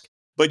risk,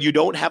 but you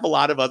don't have a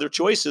lot of other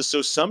choices.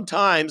 So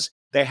sometimes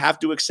they have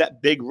to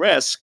accept big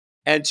risk.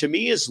 And to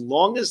me, as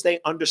long as they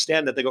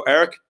understand that, they go,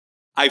 Eric,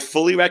 I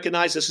fully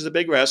recognize this is a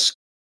big risk,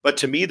 but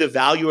to me, the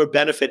value or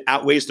benefit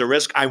outweighs the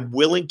risk. I'm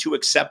willing to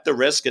accept the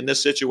risk in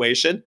this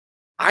situation.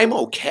 I'm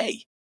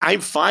okay. I'm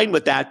fine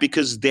with that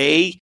because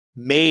they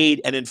made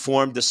an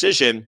informed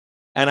decision.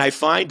 And I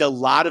find a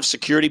lot of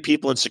security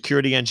people and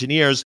security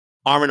engineers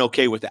aren't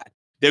okay with that.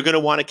 They're going to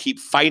want to keep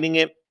fighting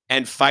it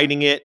and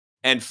fighting it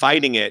and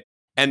fighting it.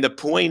 And the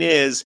point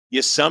is,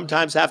 you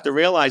sometimes have to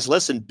realize,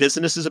 listen,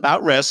 business is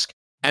about risk.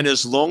 And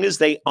as long as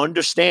they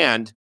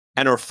understand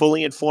and are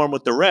fully informed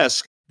with the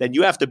risk, then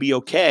you have to be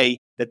okay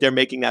that they're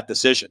making that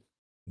decision.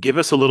 Give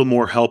us a little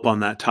more help on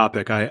that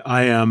topic.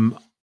 I'm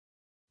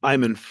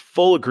in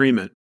full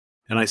agreement,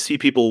 and I see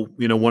people,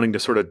 wanting to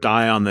sort of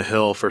die on the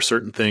hill for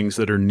certain things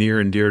that are near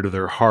and dear to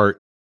their heart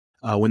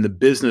when the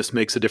business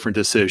makes a different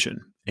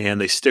decision, and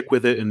they stick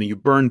with it, and you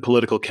burn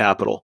political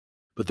capital.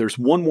 But there's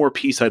one more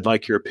piece I'd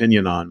like your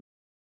opinion on.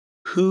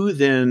 Who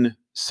then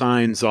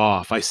signs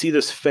off? I see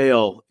this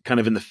fail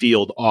kind of in the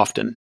field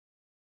often.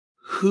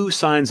 Who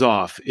signs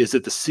off? Is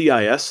it the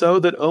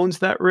CISO that owns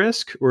that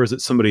risk, or is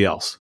it somebody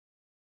else?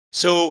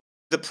 So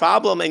the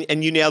problem,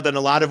 and you nailed it in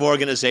a lot of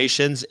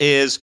organizations,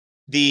 is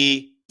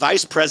the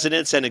vice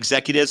presidents and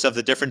executives of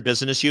the different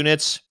business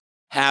units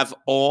have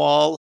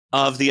all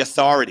of the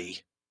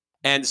authority,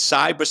 and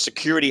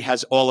cybersecurity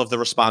has all of the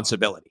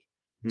responsibility.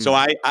 So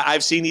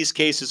I've seen these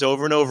cases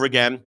over and over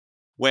again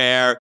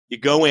where you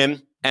go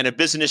in and a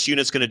business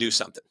unit's going to do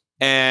something.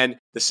 And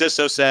the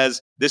CISO says,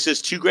 this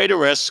is too great a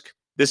risk.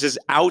 This is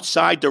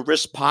outside the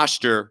risk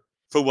posture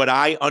for what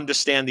I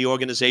understand the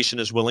organization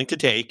is willing to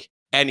take.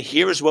 And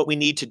here's what we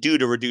need to do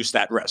to reduce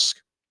that risk.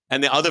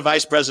 And the other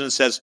vice president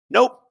says,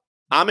 nope,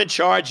 I'm in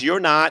charge. You're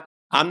not.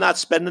 I'm not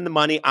spending the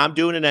money. I'm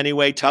doing it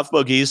anyway. Tough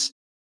boogies.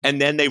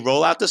 And then they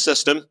roll out the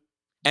system.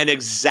 And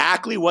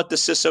exactly what the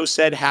CISO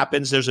said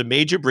happens. There's a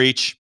major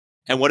breach.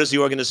 And what does the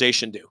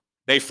organization do?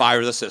 They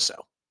fire the CISO.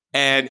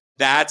 And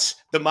that's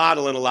the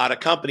model in a lot of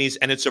companies.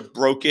 And it's a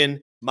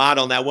broken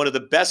model. Now, one of the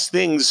best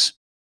things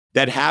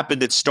that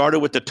happened, it started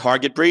with the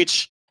Target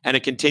breach, and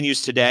it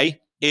continues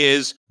today,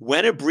 is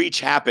when a breach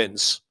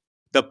happens,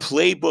 the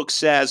playbook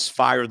says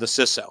fire the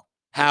CISO.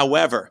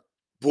 However,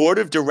 board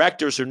of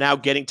directors are now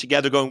getting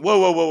together going, whoa,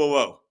 whoa, whoa, whoa,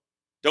 whoa.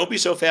 Don't be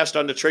so fast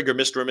on the trigger,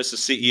 Mr. or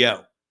Mrs.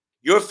 CEO.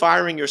 You're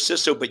firing your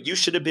CISO, but you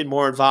should have been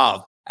more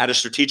involved at a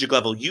strategic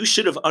level. You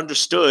should have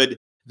understood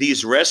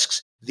these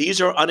risks. These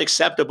are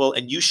unacceptable,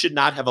 and you should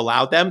not have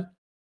allowed them.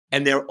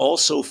 And they're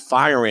also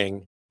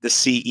firing the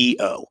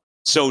CEO.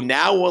 So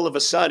now all of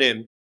a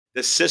sudden,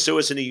 the CISO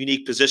is in a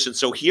unique position.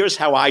 So here's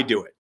how I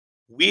do it.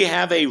 We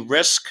have a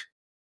risk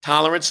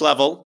tolerance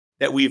level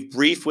that we've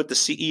briefed with the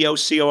CEO,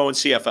 COO, and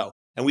CFO.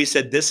 And we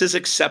said, this is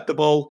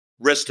acceptable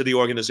risk to the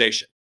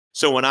organization.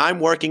 So when I'm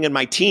working and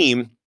my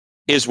team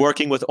is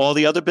working with all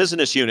the other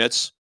business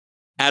units,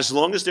 as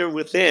long as they're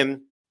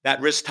within that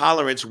risk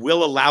tolerance,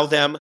 we'll allow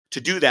them to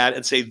do that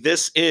and say,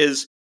 this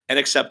is an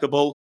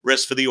acceptable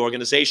risk for the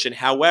organization.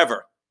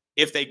 However,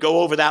 if they go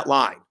over that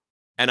line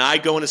and I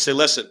go in and say,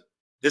 listen,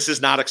 this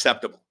is not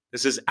acceptable.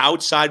 This is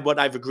outside what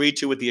I've agreed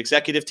to with the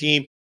executive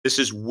team. This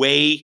is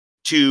way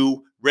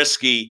too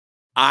risky.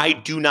 I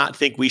do not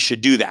think we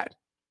should do that.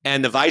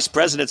 And the vice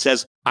president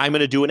says, I'm going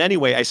to do it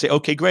anyway. I say,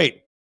 okay,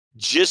 great.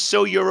 Just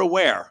so you're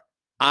aware,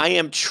 I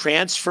am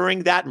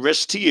transferring that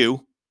risk to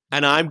you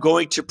and I'm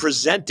going to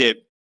present it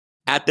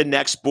at the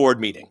next board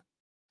meeting.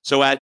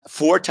 So at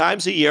 4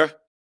 times a year,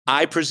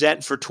 I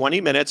present for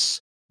 20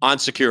 minutes on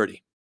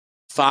security.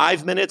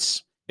 5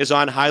 minutes is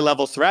on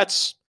high-level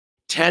threats.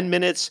 10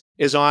 minutes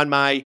is on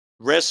my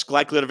risk,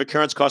 likelihood of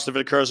occurrence, cost of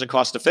it occurs, and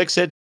cost to fix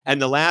it.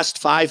 And the last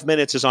 5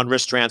 minutes is on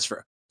risk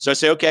transfer. So I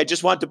say, okay, I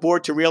just want the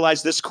board to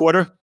realize this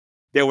quarter,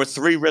 there were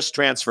 3 risk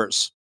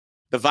transfers.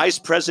 The vice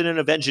president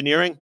of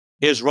engineering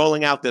is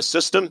rolling out this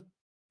system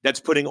that's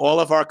putting all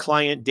of our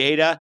client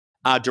data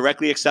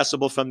directly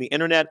accessible from the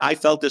internet. I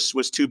felt this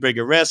was too big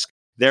a risk.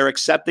 They're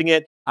accepting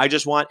it. I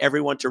just want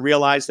everyone to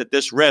realize that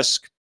this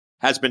risk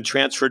has been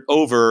transferred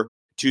over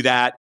to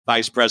that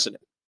vice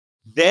president.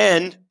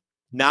 Then,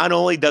 not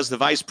only does the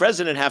vice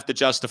president have to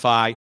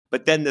justify,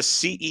 but then the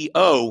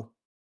CEO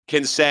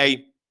can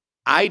say,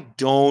 I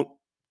don't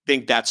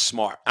think that's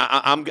smart.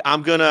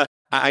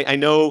 I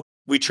know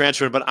we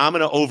transferred, but I'm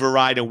going to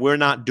override and we're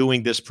not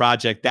doing this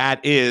project.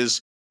 That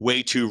is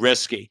way too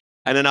risky.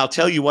 And then I'll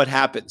tell you what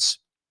happens.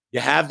 You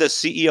have the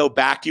CEO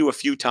back you a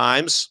few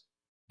times,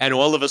 and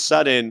all of a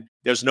sudden,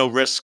 there's no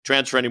risk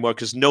transfer anymore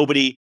because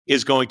nobody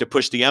is going to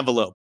push the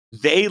envelope.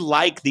 They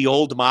like the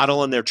old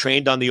model and they're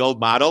trained on the old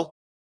model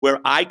where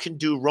I can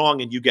do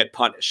wrong and you get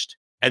punished.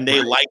 And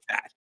they like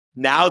that.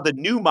 Now, the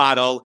new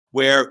model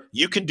where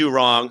you can do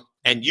wrong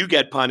and you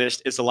get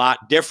punished is a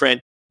lot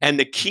different. And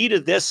the key to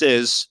this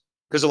is,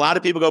 because a lot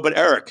of people go, but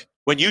Eric,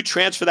 when you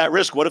transfer that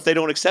risk, what if they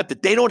don't accept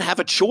it? They don't have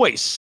a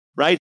choice,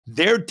 right?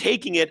 They're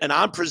taking it and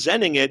I'm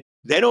presenting it.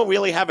 They don't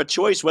really have a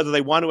choice whether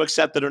they want to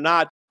accept it or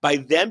not. By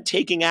them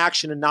taking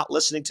action and not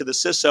listening to the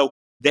CISO,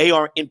 they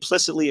are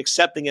implicitly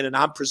accepting it and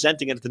I'm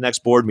presenting it at the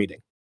next board meeting.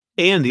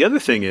 And the other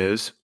thing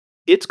is,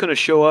 it's going to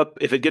show up,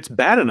 if it gets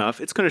bad enough,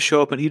 it's going to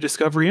show up in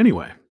e-discovery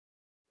anyway.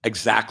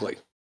 Exactly.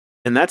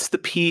 And that's the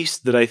piece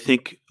that I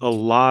think a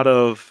lot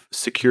of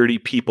security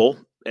people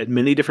at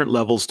many different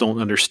levels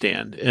don't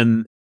understand.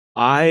 And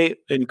I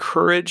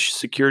encourage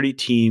security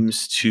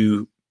teams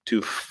to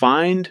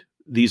find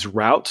these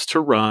routes to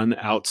run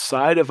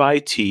outside of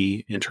IT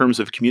in terms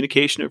of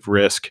communication of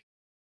risk,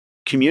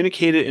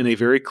 communicate it in a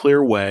very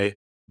clear way,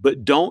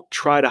 but don't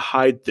try to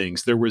hide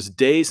things. There was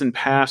days in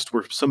past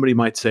where somebody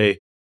might say,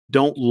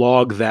 don't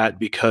log that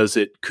because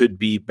it could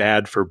be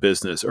bad for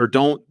business, or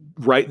don't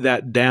write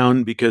that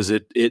down because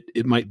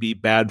it might be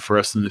bad for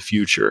us in the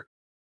future.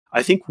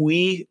 I think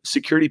we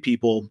security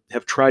people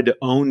have tried to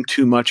own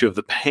too much of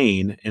the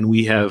pain, and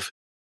we have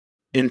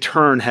in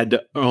turn had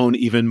to own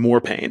even more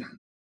pain.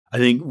 I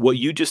think what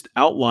you just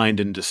outlined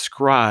and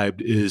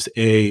described is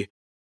a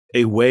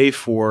way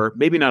for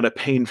maybe not a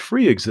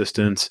pain-free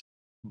existence,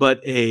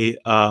 but a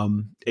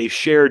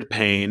shared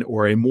pain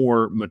or a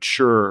more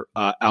mature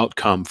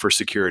outcome for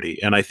security.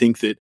 And I think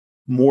that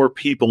more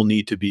people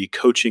need to be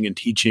coaching and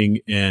teaching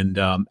and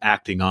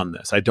acting on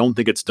this. I don't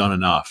think it's done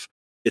enough.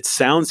 It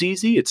sounds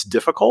easy, it's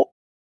difficult,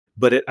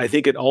 but I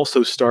think it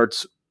also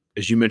starts,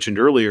 as you mentioned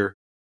earlier,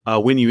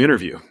 when you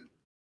interview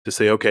to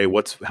say, okay,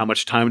 how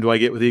much time do I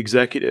get with the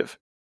executive?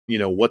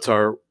 What's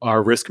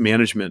our risk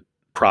management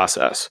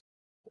process?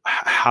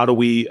 How do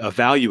we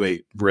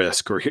evaluate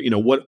risk? Or,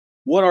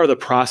 what are the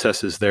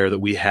processes there that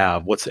we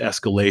have? What's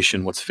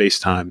escalation? What's face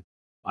time?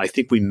 I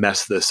think we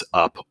mess this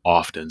up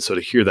often. So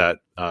to hear that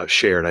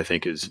shared, I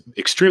think is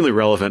extremely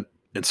relevant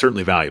and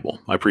certainly valuable.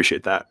 I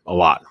appreciate that a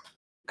lot.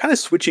 Kind of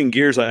switching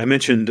gears, I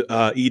mentioned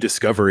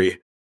e-discovery.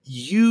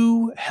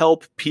 You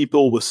help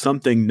people with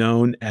something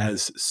known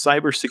as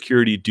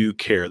cybersecurity due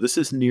care. This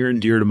is near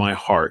and dear to my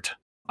heart.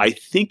 I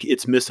think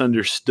it's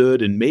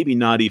misunderstood and maybe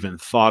not even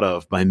thought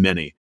of by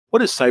many.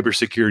 What is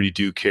cybersecurity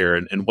due care,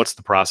 and what's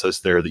the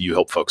process there that you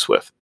help folks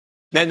with?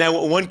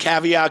 Now one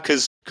caveat,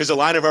 because a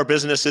lot of our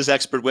business is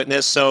expert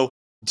witness. So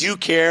due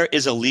care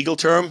is a legal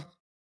term,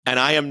 and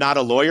I am not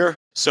a lawyer.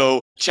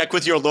 So check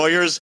with your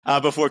lawyers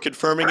before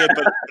confirming it,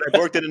 but I've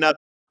worked it enough.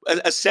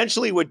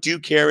 Essentially, what due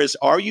care is,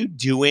 are you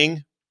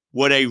doing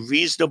what a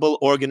reasonable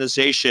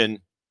organization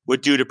would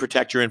do to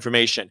protect your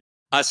information?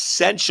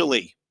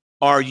 Essentially,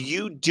 are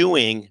you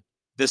doing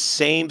the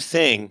same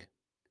thing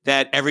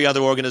that every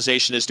other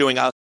organization is doing?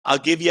 I'll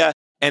give you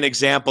an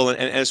example,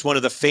 and it's one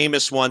of the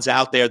famous ones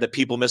out there that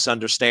people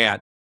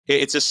misunderstand.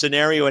 It's a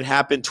scenario that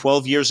happened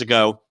 12 years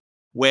ago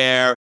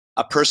where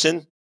a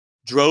person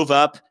drove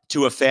up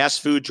to a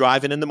fast food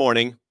drive-in in the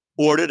morning,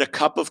 ordered a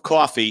cup of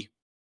coffee,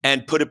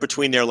 and put it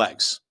between their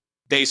legs.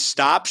 They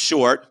stopped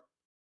short.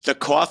 The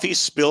coffee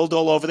spilled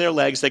all over their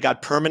legs. They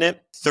got permanent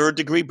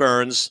third-degree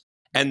burns,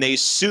 and they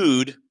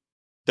sued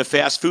the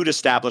fast food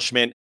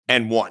establishment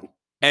and won.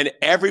 And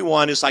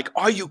everyone is like,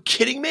 are you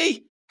kidding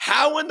me?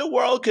 How in the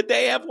world could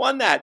they have won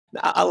that?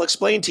 I'll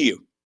explain to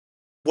you.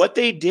 What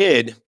they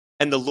did,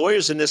 and the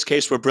lawyers in this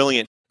case were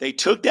brilliant, they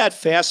took that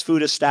fast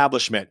food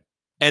establishment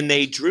and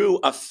they drew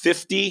a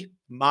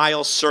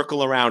 50-mile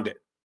circle around it.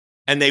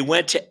 And they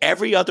went to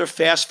every other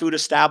fast food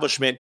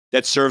establishment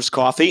that serves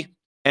coffee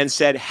and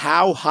said,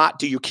 how hot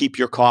do you keep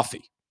your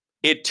coffee?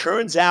 It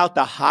turns out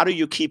the hotter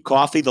you keep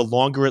coffee, the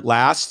longer it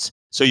lasts,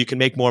 so you can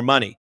make more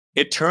money.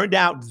 It turned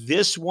out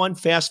this one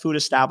fast food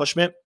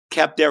establishment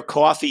kept their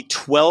coffee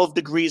 12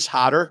 degrees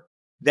hotter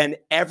than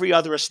every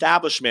other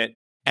establishment.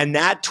 And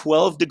that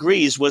 12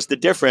 degrees was the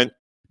difference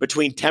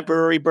between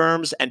temporary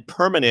burns and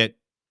permanent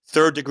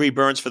third-degree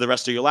burns for the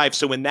rest of your life.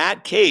 So in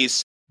that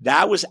case,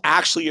 that was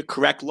actually a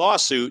correct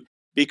lawsuit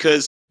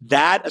because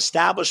that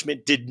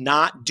establishment did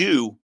not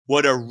do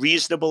what a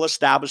reasonable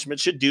establishment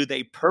should do.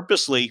 They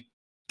purposely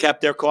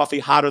kept their coffee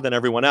hotter than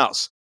everyone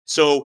else.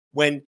 So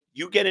when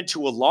you get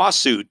into a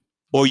lawsuit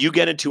or you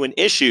get into an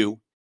issue,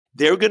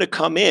 they're going to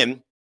come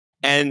in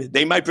and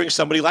they might bring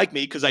somebody like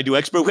me because I do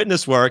expert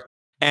witness work.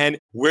 And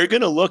we're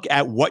going to look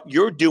at what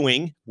you're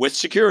doing with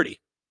security.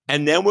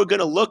 And then we're going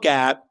to look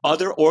at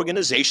other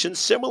organizations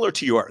similar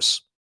to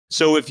yours.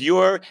 So if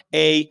you're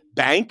a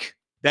bank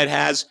that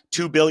has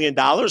 $2 billion,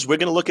 we're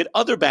going to look at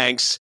other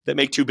banks that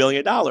make $2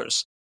 billion.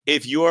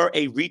 If you're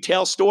a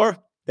retail store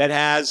that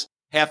has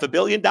 $500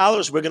 million,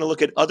 we're going to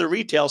look at other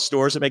retail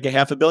stores that make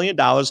 $500 million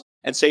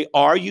and say,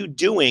 are you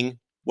doing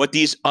what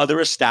these other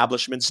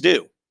establishments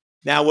do?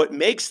 Now, what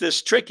makes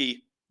this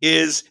tricky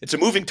is it's a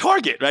moving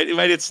target, right?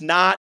 It's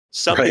not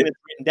something that's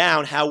written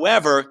down.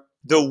 However,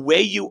 the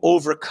way you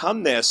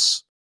overcome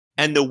this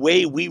and the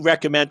way we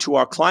recommend to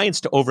our clients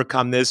to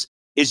overcome this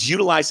is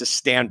utilize a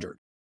standard.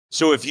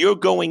 So if you're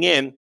going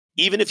in,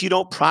 even if you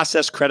don't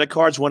process credit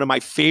cards, one of my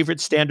favorite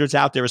standards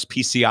out there is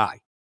PCI.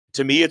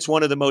 To me, it's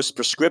one of the most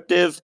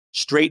prescriptive,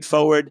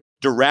 straightforward,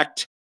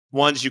 direct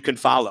ones you can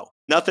follow.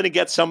 Nothing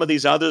against some of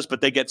these others,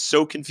 but they get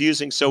so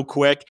confusing so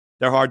quick,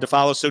 they're hard to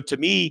follow. So to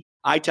me,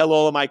 I tell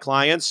all of my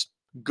clients,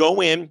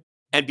 go in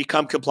and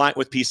become compliant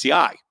with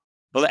PCI.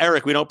 Well,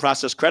 Eric, we don't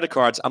process credit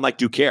cards. I'm like,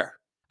 do care.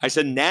 I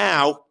said,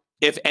 now,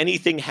 if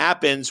anything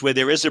happens where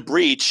there is a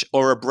breach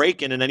or a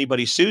break-in and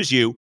anybody sues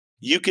you,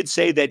 you could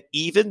say that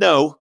even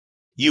though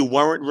you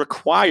weren't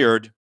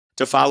required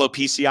to follow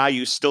PCI,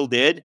 you still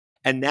did.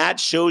 And that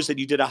shows that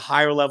you did a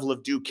higher level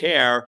of due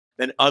care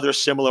than other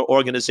similar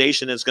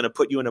organization is going to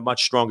put you in a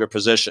much stronger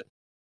position.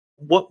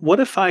 What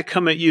if I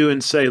come at you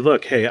and say,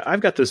 look, hey, I've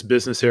got this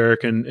business,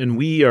 Eric, and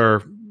we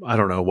are, I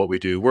don't know what we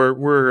do.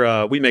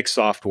 We make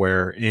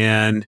software,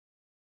 and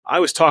I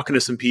was talking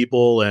to some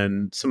people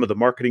and some of the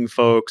marketing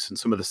folks and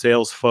some of the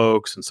sales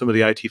folks and some of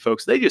the IT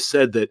folks. They just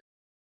said that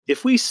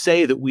if we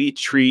say that we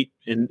treat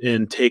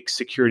and take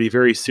security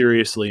very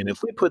seriously, and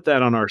if we put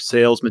that on our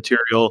sales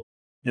material,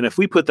 and if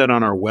we put that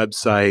on our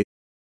website,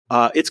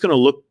 it's going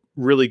to look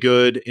really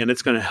good and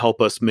it's going to help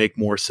us make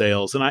more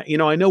sales. And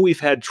I know we've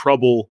had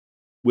trouble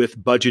with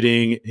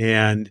budgeting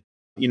and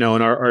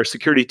our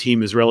security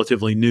team is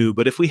relatively new,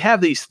 but if we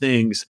have these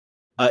things,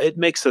 it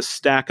makes us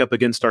stack up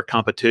against our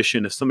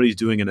competition. If somebody's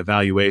doing an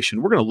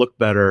evaluation, we're going to look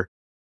better.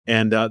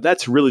 And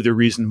that's really the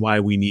reason why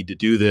we need to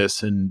do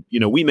this. And,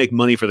 we make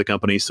money for the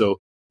company. So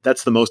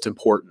that's the most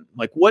important.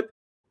 Like what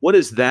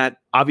is that?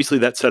 Obviously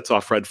that sets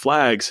off red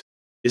flags.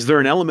 Is there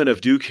an element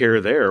of due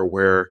care there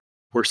where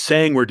we're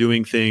saying we're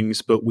doing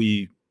things, but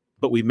we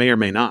may or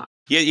may not?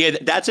 Yeah,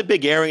 that's a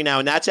big area now.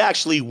 And that's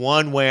actually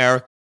one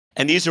where,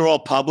 and these are all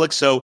public.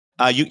 So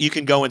you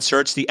can go and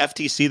search the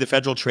FTC, the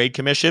Federal Trade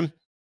Commission.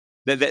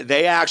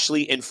 They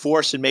actually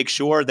enforce and make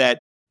sure that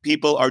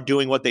people are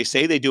doing what they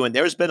say they do. And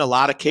there's been a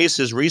lot of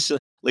cases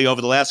recently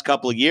over the last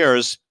couple of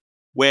years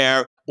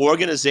where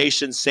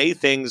organizations say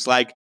things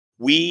like,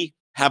 we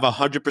have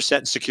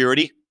 100%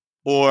 security,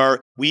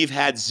 or we've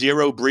had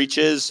zero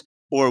breaches,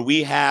 or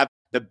we have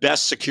the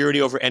best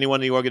security over anyone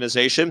in the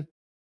organization.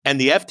 And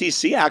the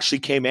FTC actually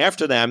came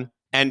after them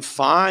and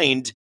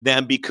fined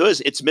them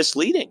because it's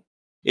misleading.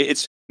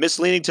 It's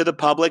misleading to the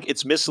public.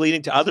 It's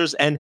misleading to others.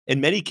 And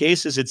in many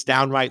cases, it's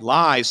downright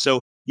lies. So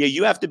yeah,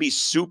 you have to be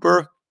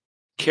super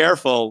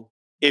careful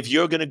if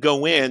you're going to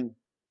go in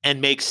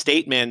and make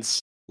statements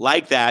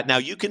like that. Now,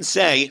 you can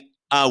say,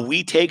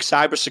 we take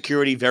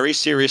cybersecurity very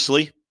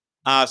seriously.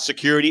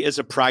 Security is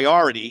a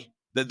priority.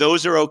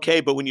 Those are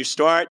okay. But when you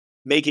start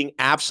making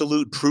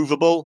absolute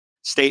provable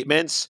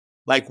statements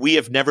like we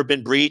have never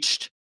been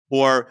breached,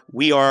 or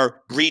we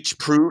are breach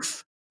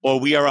proof, or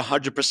we are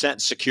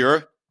 100%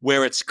 secure,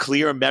 where it's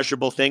clear,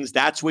 measurable things,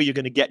 that's where you're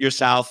going to get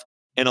yourself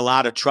in a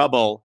lot of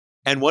trouble.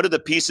 And one of the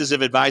pieces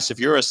of advice, if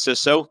you're a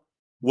CISO,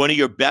 one of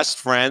your best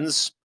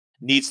friends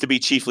needs to be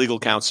chief legal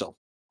counsel.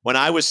 When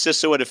I was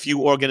CISO at a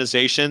few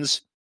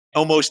organizations,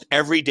 almost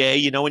every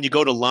day, when you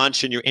go to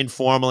lunch and you're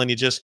informal and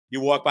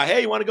you walk by,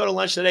 hey, you want to go to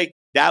lunch today?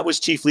 That was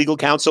chief legal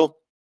counsel.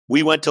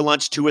 We went to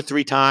lunch 2 or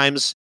 3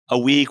 times a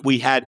week. We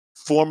had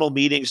formal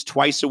meetings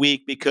twice a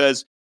week,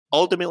 because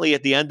ultimately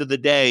at the end of the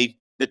day,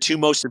 the two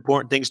most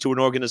important things to an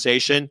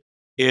organization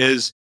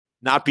is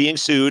not being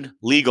sued,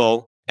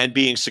 legal, and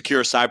being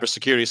secure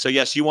cybersecurity. So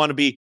yes, you want to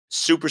be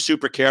super,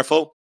 super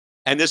careful.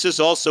 And this is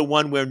also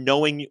one where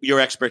knowing your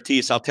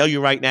expertise, I'll tell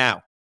you right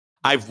now,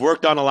 I've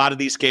worked on a lot of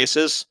these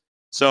cases.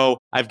 So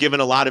I've given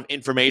a lot of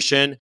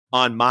information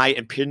on my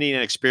opinion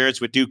and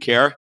experience with due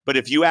care. But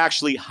if you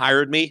actually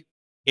hired me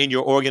in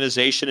your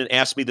organization and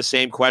asked me the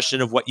same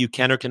question of what you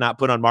can or cannot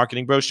put on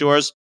marketing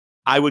brochures,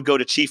 I would go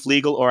to chief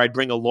legal, or I'd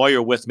bring a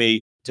lawyer with me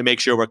to make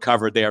sure we're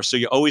covered there. So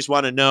you always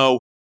want to know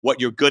what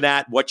you're good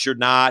at, what you're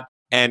not,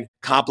 and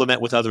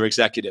complement with other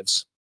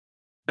executives.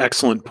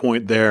 Excellent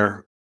point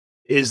there.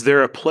 Is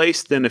there a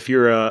place then, if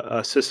you're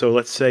a CISO,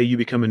 let's say you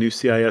become a new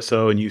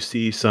CISO and you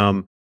see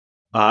some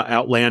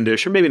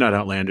outlandish, or maybe not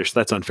outlandish,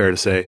 that's unfair to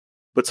say,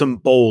 but some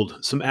bold,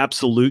 some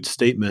absolute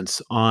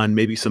statements on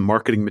maybe some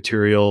marketing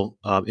material,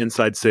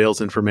 inside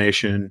sales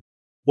information,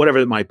 whatever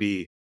it might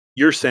be.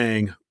 You're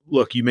saying,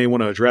 look, you may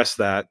want to address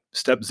that.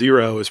 Step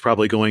 0 is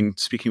probably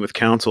speaking with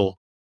counsel.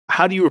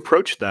 How do you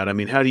approach that? I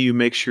mean, how do you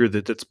make sure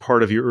that that's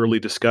part of your early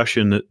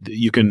discussion, that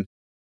you can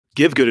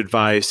give good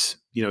advice,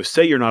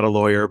 say you're not a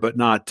lawyer, but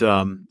not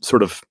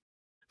sort of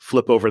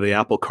flip over the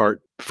apple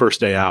cart first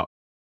day out?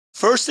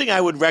 First thing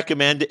I would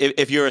recommend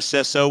if you're a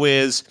CISO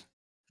is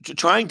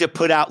trying to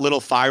put out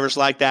little fires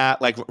like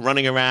that, like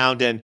running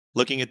around and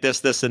looking at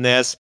this, and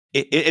this.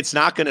 It's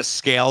not going to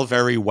scale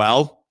very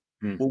well.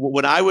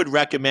 What I would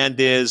recommend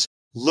is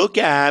look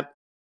at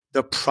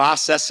the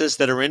processes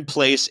that are in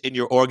place in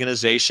your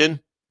organization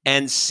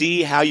and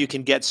see how you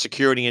can get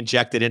security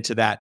injected into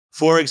that.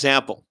 For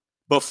example,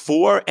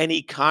 before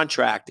any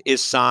contract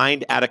is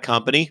signed at a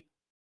company,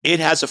 it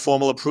has a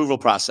formal approval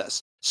process.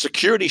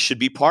 Security should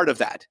be part of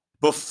that.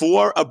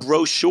 Before a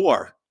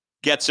brochure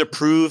gets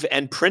approved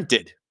and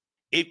printed,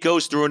 it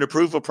goes through an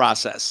approval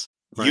process.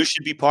 Right. You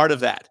should be part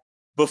of that.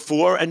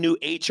 Before a new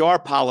HR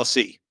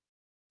policy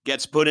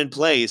gets put in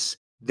place,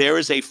 there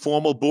is a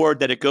formal board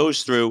that it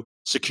goes through.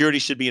 Security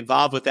should be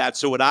involved with that.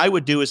 So what I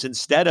would do is,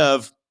 instead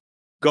of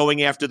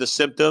going after the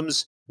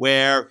symptoms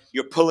where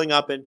you're pulling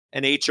up an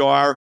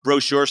HR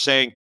brochure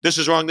saying, this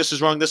is wrong, this is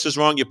wrong, this is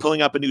wrong, you're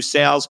pulling up a new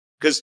sales,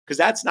 because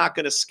that's not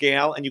going to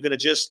scale, and you're going to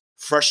just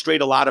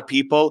frustrate a lot of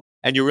people,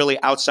 and you're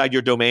really outside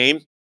your domain.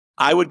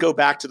 I would go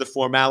back to the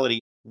formality.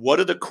 What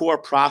are the core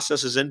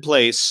processes in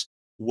place?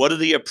 What are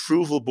the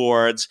approval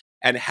boards?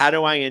 And how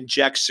do I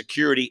inject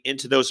security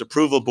into those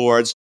approval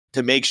boards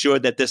to make sure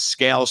that this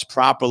scales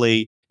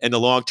properly in the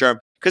long term?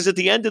 Because at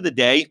the end of the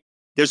day,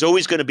 there's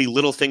always going to be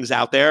little things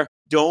out there.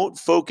 Don't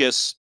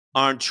focus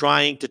on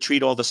trying to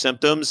treat all the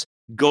symptoms.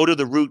 Go to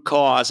the root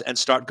cause and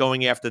start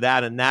going after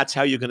that. And that's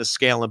how you're going to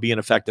scale and be an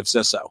effective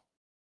CISO.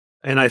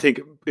 And I think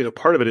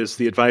part of it is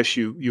the advice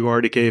you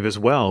already gave as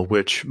well,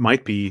 which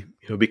might be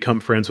become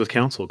friends with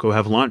counsel, go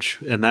have lunch,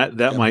 and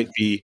that might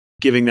be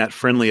giving that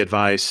friendly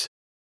advice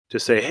to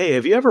say, hey,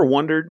 have you ever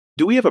wondered,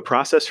 do we have a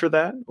process for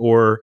that?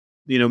 Or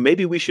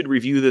maybe we should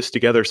review this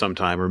together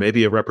sometime, or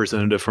maybe a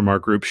representative from our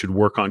group should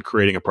work on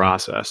creating a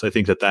process. I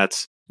think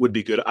that would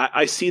be good.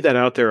 I see that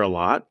out there a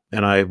lot,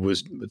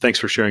 and thanks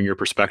for sharing your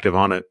perspective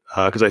on it,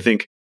 because I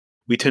think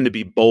we tend to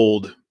be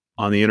bold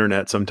on the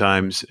internet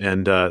sometimes,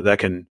 and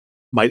that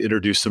might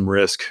introduce some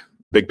risk,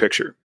 big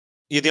picture.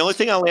 Yeah, the only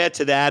thing I'll add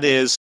to that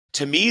is,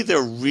 to me, the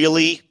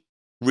really,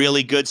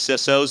 really good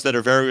CISOs that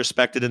are very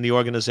respected in the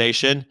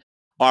organization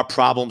are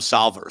problem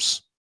solvers.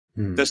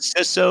 The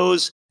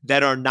CISOs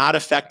that are not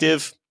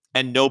effective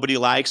and nobody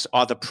likes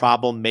are the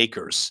problem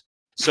makers.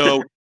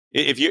 So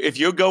if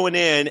you're going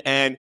in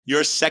and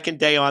your second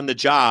day on the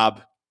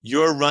job,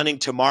 you're running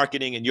to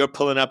marketing and you're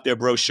pulling up their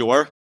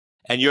brochure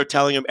and you're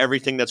telling them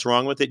everything that's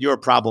wrong with it, you're a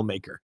problem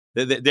maker.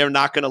 They're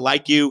not going to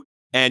like you,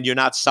 and you're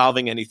not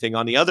solving anything.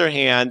 On the other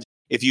hand,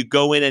 if you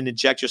go in and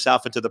inject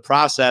yourself into the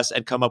process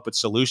and come up with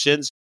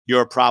solutions,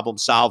 you're a problem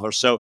solver.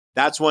 So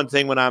that's one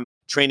thing when I'm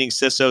training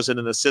CISOs and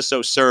in the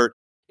CISO cert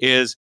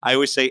is I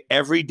always say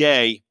every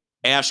day,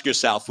 ask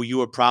yourself, were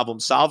you a problem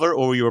solver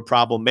or were you a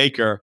problem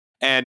maker?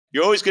 And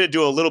you're always going to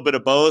do a little bit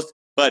of both.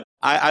 But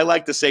I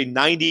like to say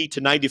 90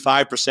 to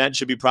 95%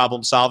 should be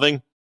problem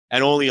solving,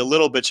 and only a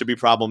little bit should be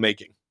problem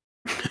making.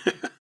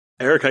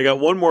 Eric, I got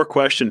one more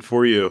question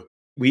for you.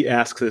 We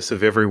ask this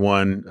of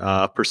everyone,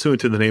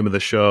 pursuant to the name of the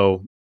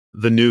show,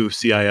 the new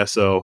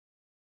CISO.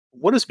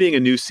 What does being a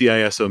new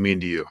CISO mean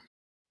to you?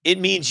 It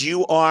means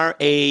you are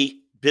a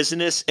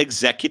business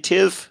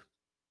executive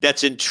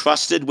that's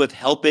entrusted with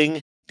helping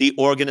the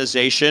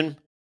organization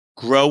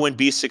grow and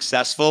be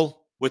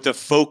successful with a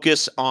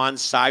focus on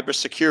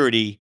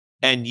cybersecurity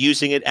and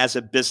using it as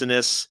a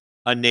business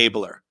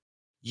enabler.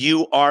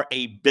 You are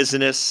a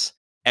business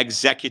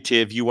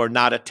executive. You are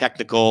not a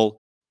technical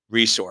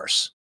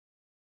resource.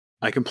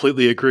 I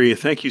completely agree.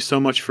 Thank you so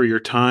much for your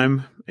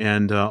time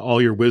and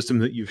all your wisdom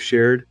that you've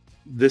shared.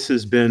 This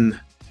has been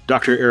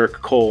Dr. Eric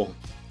Cole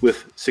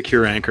with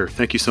Secure Anchor.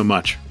 Thank you so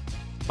much.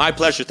 My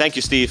pleasure. Thank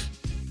you, Steve.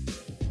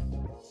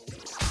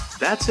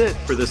 That's it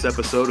for this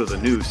episode of the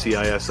new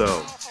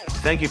CISO.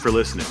 Thank you for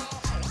listening.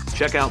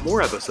 Check out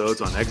more episodes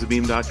on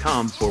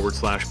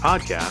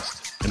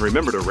exabeam.com/podcast, and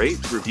remember to rate,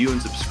 review, and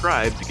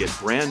subscribe to get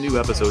brand new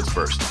episodes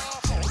first.